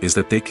series is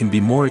that they can be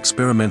more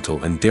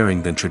experimental and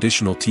daring than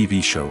traditional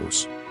TV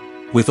shows.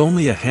 With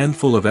only a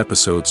handful of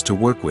episodes to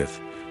work with,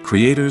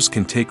 creators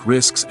can take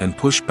risks and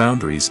push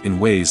boundaries in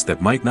ways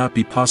that might not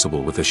be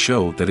possible with a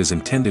show that is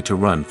intended to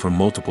run for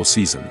multiple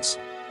seasons.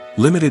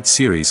 Limited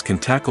series can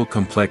tackle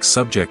complex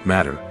subject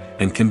matter,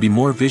 and can be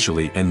more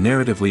visually and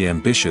narratively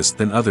ambitious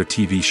than other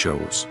TV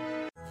shows.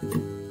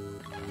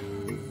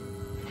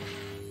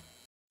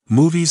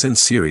 Movies and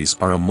series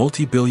are a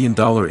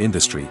multi-billion-dollar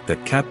industry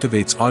that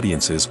captivates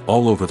audiences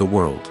all over the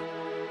world.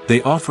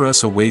 They offer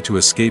us a way to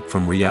escape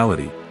from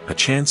reality, a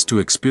chance to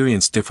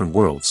experience different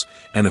worlds,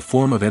 and a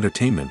form of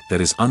entertainment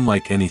that is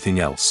unlike anything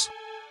else.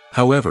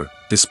 However,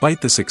 despite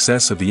the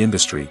success of the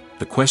industry,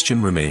 the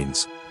question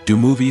remains, do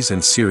movies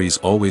and series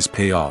always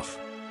pay off?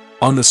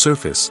 On the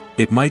surface,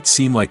 it might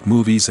seem like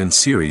movies and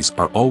series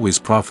are always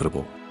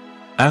profitable.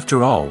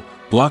 After all,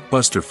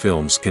 blockbuster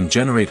films can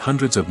generate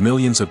hundreds of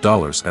millions of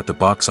dollars at the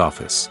box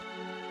office.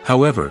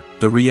 However,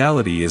 the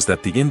reality is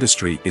that the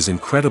industry is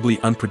incredibly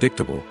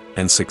unpredictable,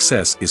 and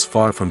success is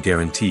far from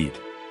guaranteed.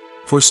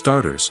 For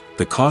starters,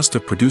 the cost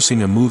of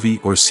producing a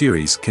movie or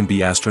series can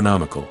be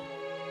astronomical.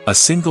 A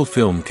single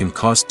film can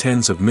cost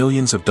tens of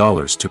millions of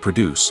dollars to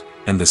produce,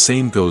 and the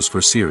same goes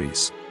for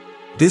series.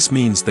 This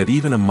means that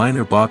even a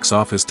minor box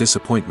office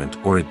disappointment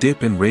or a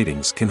dip in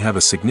ratings can have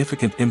a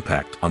significant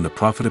impact on the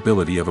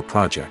profitability of a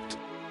project.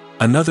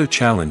 Another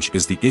challenge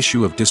is the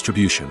issue of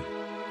distribution.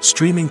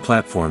 Streaming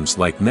platforms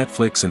like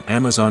Netflix and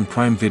Amazon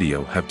Prime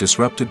Video have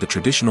disrupted the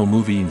traditional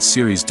movie and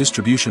series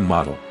distribution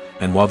model,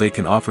 and while they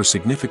can offer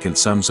significant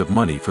sums of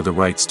money for the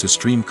rights to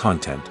stream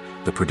content,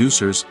 the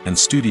producers and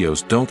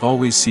studios don't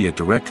always see a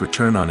direct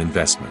return on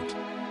investment.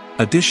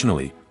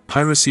 Additionally,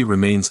 piracy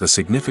remains a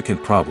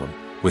significant problem,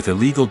 with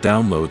illegal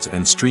downloads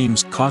and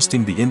streams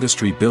costing the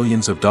industry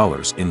billions of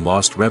dollars in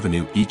lost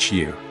revenue each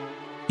year.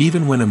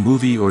 Even when a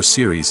movie or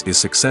series is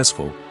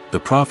successful, the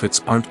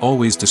profits aren't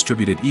always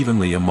distributed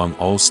evenly among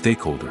all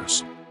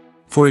stakeholders.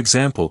 For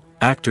example,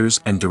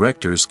 actors and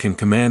directors can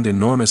command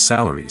enormous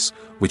salaries,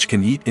 which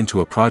can eat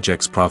into a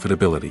project's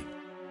profitability.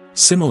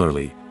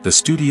 Similarly, the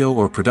studio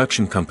or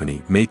production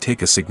company may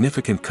take a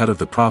significant cut of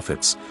the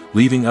profits,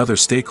 leaving other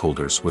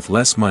stakeholders with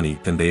less money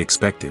than they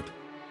expected.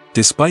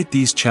 Despite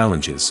these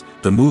challenges,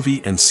 the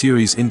movie and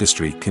series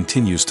industry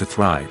continues to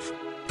thrive.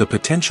 The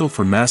potential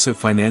for massive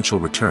financial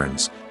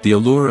returns, the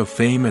allure of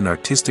fame and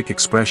artistic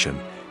expression,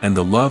 and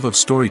the love of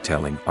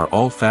storytelling are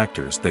all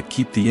factors that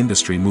keep the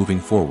industry moving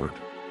forward.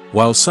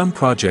 While some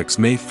projects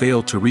may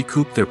fail to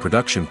recoup their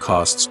production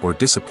costs or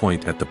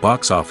disappoint at the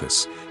box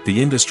office,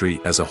 the industry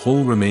as a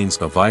whole remains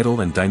a vital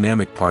and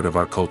dynamic part of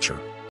our culture.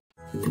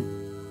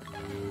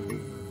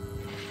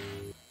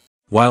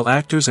 While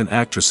actors and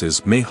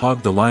actresses may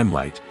hog the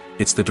limelight,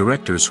 it's the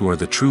directors who are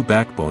the true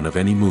backbone of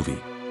any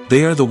movie.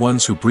 They are the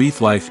ones who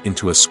breathe life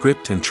into a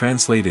script and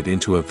translate it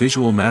into a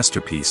visual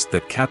masterpiece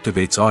that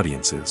captivates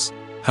audiences.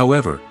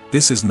 However,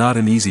 this is not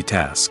an easy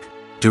task.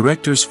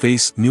 Directors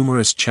face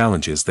numerous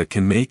challenges that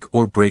can make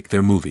or break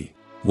their movie.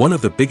 One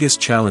of the biggest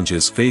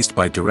challenges faced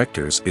by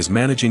directors is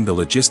managing the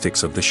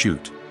logistics of the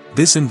shoot.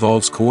 This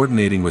involves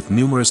coordinating with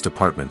numerous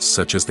departments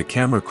such as the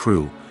camera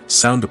crew,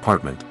 sound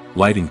department,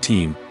 lighting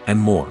team, and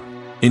more.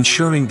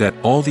 Ensuring that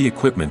all the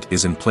equipment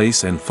is in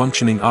place and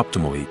functioning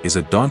optimally is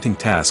a daunting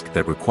task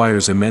that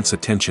requires immense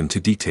attention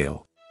to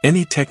detail.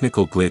 Any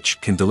technical glitch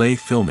can delay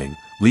filming,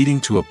 leading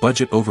to a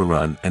budget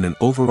overrun and an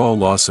overall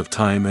loss of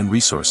time and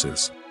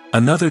resources.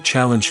 Another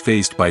challenge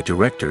faced by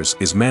directors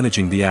is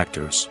managing the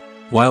actors.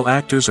 While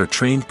actors are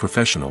trained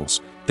professionals,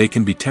 they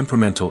can be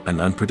temperamental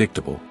and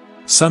unpredictable.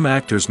 Some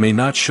actors may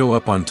not show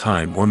up on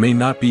time or may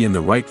not be in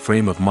the right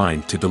frame of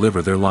mind to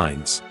deliver their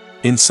lines.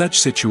 In such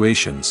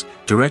situations,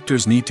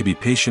 directors need to be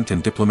patient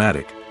and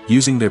diplomatic,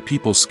 using their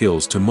people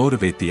skills to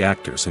motivate the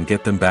actors and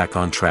get them back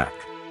on track.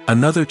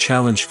 Another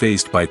challenge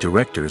faced by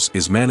directors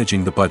is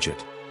managing the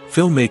budget.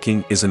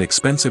 Filmmaking is an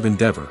expensive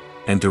endeavor,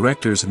 and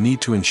directors need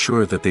to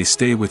ensure that they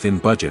stay within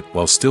budget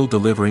while still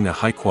delivering a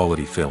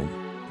high-quality film.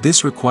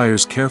 This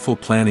requires careful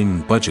planning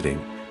and budgeting,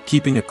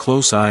 keeping a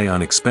close eye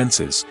on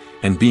expenses,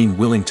 and being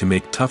willing to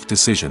make tough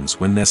decisions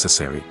when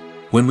necessary.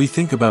 When we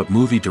think about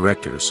movie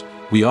directors,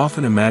 we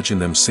often imagine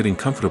them sitting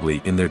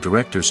comfortably in their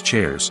director's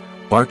chairs,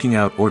 barking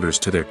out orders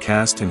to their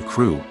cast and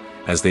crew,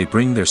 as they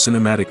bring their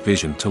cinematic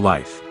vision to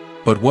life.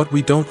 But what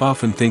we don't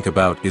often think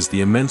about is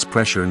the immense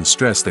pressure and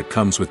stress that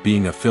comes with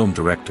being a film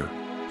director.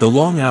 The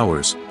long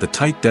hours, the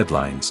tight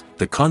deadlines,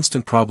 the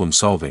constant problem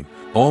solving,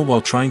 all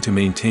while trying to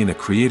maintain a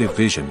creative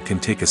vision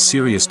can take a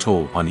serious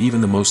toll on even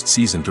the most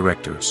seasoned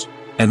directors.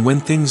 And when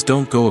things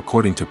don't go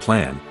according to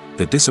plan,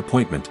 the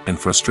disappointment and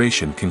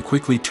frustration can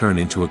quickly turn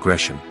into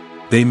aggression.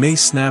 They may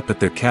snap at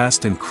their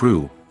cast and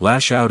crew,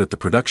 lash out at the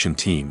production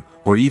team,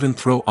 or even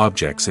throw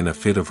objects in a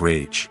fit of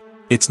rage.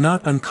 It's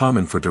not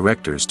uncommon for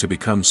directors to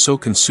become so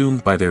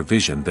consumed by their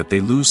vision that they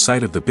lose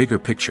sight of the bigger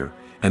picture,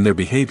 and their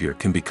behavior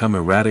can become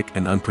erratic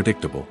and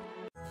unpredictable.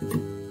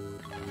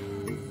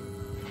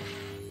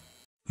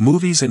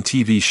 Movies and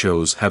TV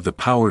shows have the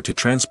power to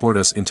transport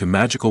us into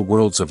magical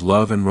worlds of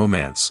love and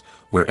romance,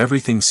 where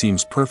everything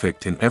seems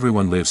perfect and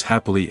everyone lives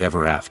happily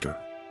ever after.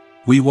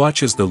 We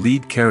watch as the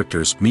lead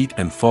characters meet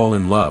and fall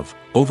in love,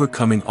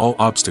 overcoming all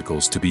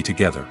obstacles to be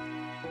together.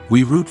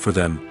 We root for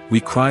them, we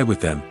cry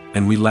with them,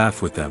 and we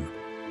laugh with them.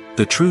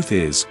 The truth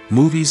is,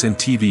 movies and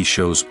TV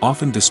shows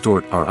often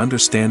distort our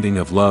understanding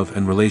of love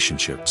and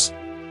relationships.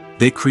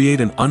 They create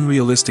an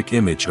unrealistic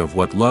image of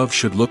what love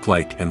should look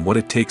like and what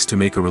it takes to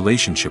make a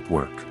relationship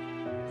work.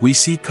 We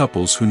see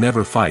couples who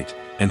never fight,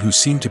 and who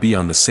seem to be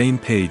on the same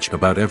page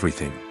about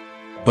everything.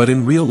 But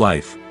in real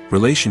life,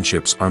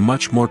 relationships are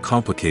much more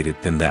complicated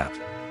than that.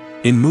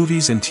 In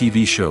movies and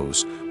TV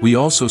shows, we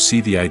also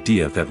see the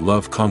idea that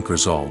love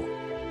conquers all.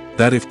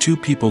 That if two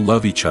people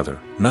love each other,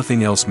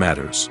 nothing else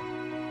matters.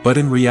 But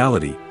in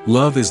reality,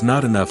 love is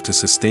not enough to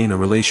sustain a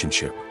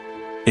relationship.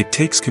 It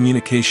takes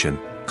communication,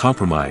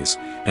 compromise,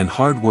 and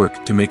hard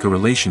work to make a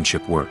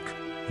relationship work.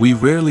 We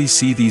rarely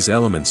see these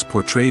elements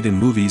portrayed in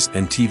movies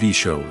and TV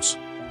shows.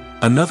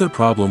 Another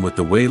problem with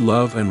the way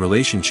love and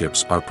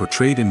relationships are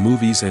portrayed in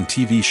movies and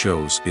TV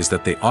shows is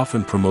that they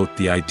often promote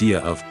the idea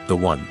of the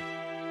one.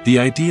 The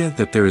idea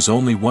that there is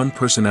only one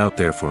person out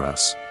there for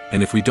us,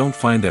 and if we don't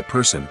find that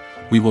person,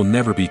 we will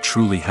never be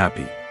truly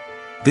happy.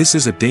 This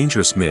is a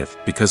dangerous myth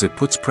because it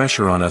puts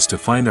pressure on us to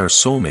find our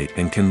soulmate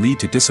and can lead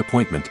to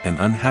disappointment and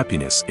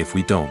unhappiness if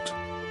we don't.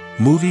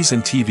 Movies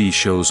and TV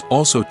shows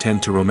also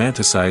tend to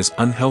romanticize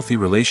unhealthy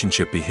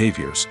relationship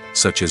behaviors,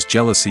 such as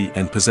jealousy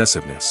and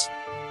possessiveness.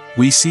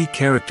 We see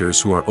characters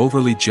who are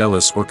overly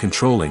jealous or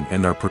controlling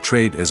and are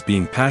portrayed as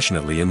being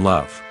passionately in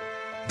love.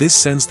 This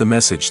sends the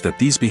message that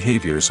these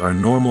behaviors are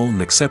normal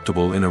and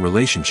acceptable in a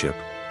relationship,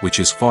 which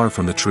is far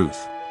from the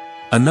truth.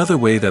 Another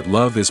way that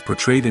love is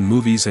portrayed in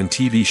movies and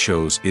TV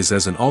shows is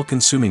as an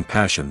all-consuming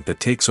passion that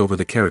takes over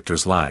the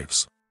characters'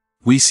 lives.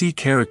 We see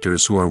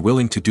characters who are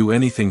willing to do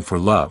anything for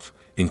love,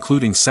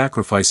 including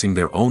sacrificing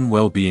their own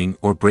well-being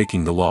or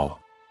breaking the law.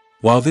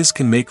 While this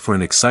can make for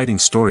an exciting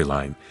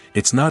storyline,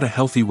 it's not a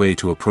healthy way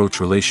to approach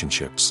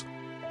relationships.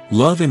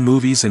 Love in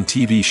movies and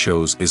TV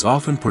shows is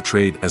often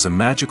portrayed as a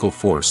magical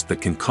force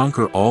that can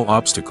conquer all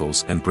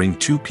obstacles and bring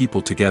two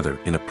people together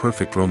in a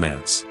perfect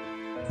romance.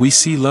 We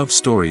see love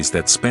stories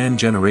that span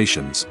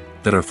generations,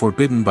 that are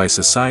forbidden by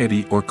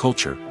society or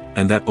culture,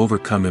 and that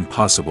overcome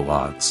impossible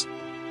odds.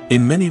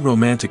 In many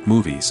romantic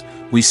movies,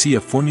 we see a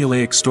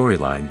formulaic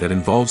storyline that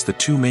involves the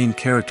two main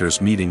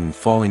characters meeting and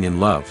falling in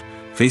love,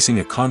 facing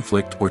a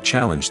conflict or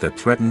challenge that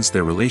threatens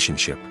their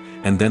relationship,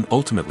 and then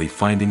ultimately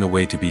finding a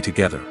way to be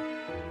together.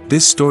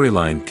 This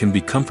storyline can be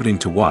comforting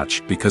to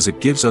watch because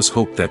it gives us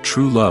hope that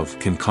true love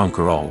can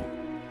conquer all.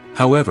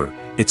 However,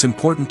 it's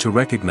important to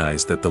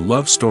recognize that the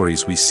love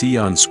stories we see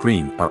on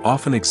screen are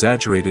often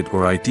exaggerated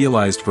or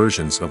idealized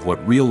versions of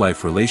what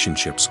real-life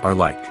relationships are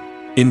like.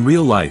 In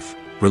real life,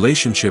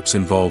 relationships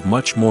involve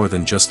much more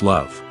than just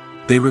love.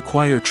 They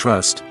require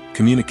trust,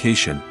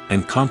 communication,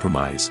 and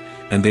compromise,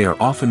 and they are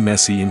often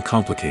messy and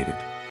complicated.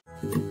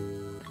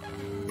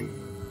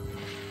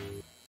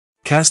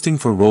 Casting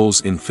for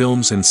roles in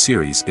films and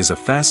series is a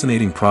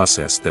fascinating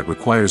process that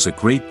requires a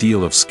great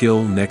deal of skill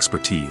and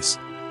expertise.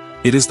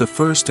 It is the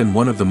first and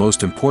one of the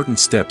most important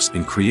steps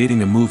in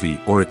creating a movie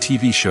or a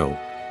TV show,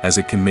 as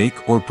it can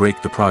make or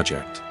break the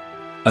project.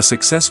 A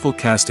successful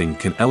casting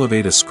can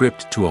elevate a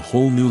script to a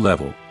whole new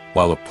level,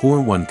 while a poor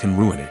one can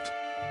ruin it.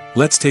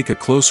 Let's take a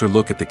closer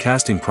look at the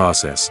casting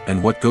process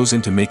and what goes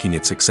into making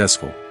it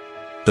successful.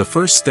 The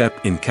first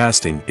step in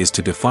casting is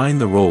to define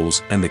the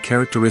roles and the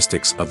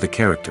characteristics of the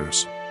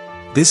characters.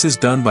 This is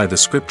done by the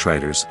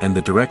scriptwriters and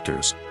the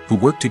directors, who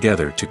work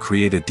together to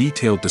create a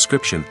detailed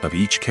description of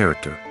each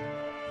character.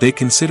 They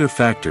consider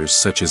factors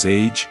such as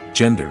age,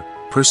 gender,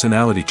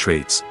 personality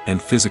traits,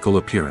 and physical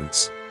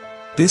appearance.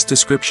 This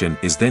description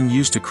is then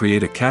used to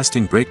create a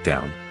casting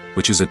breakdown,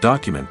 which is a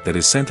document that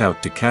is sent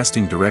out to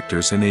casting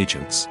directors and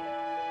agents.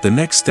 The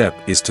next step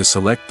is to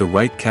select the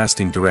right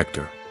casting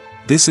director.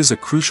 This is a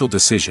crucial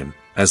decision,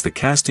 as the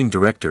casting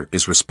director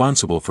is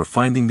responsible for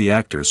finding the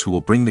actors who will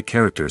bring the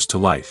characters to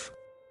life.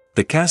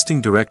 The casting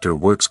director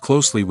works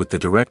closely with the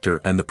director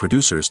and the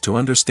producers to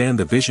understand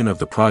the vision of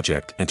the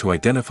project and to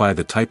identify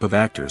the type of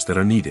actors that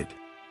are needed.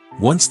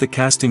 Once the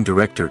casting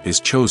director is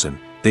chosen,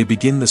 they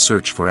begin the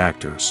search for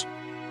actors.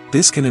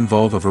 This can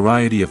involve a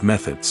variety of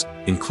methods,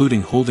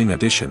 including holding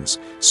auditions,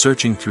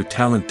 searching through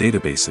talent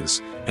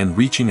databases, and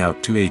reaching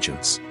out to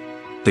agents.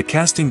 The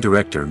casting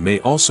director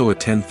may also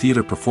attend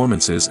theater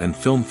performances and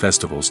film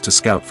festivals to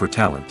scout for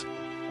talent.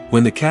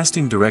 When the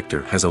casting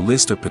director has a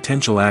list of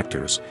potential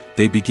actors,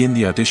 they begin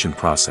the audition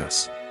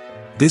process.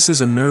 This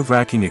is a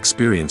nerve-wracking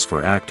experience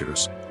for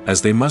actors,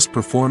 as they must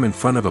perform in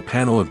front of a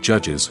panel of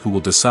judges who will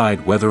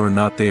decide whether or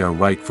not they are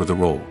right for the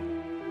role.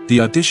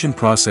 The audition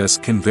process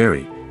can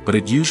vary, but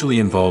it usually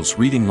involves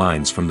reading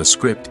lines from the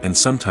script and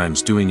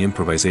sometimes doing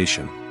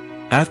improvisation.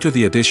 After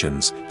the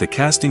auditions, the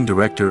casting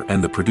director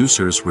and the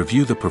producers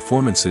review the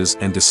performances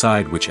and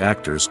decide which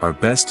actors are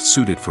best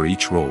suited for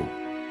each role.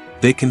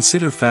 They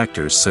consider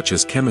factors such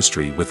as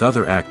chemistry with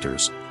other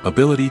actors,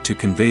 ability to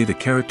convey the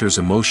character's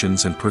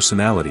emotions and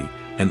personality,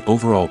 and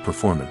overall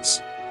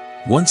performance.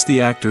 Once the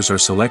actors are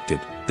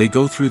selected, they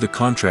go through the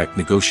contract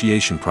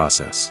negotiation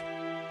process.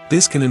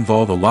 This can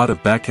involve a lot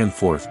of back and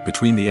forth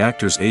between the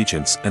actors'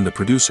 agents and the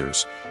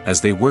producers, as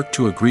they work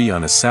to agree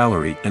on a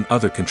salary and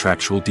other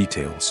contractual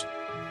details.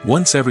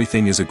 Once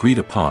everything is agreed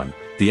upon,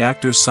 the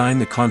actors sign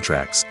the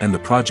contracts and the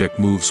project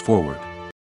moves forward.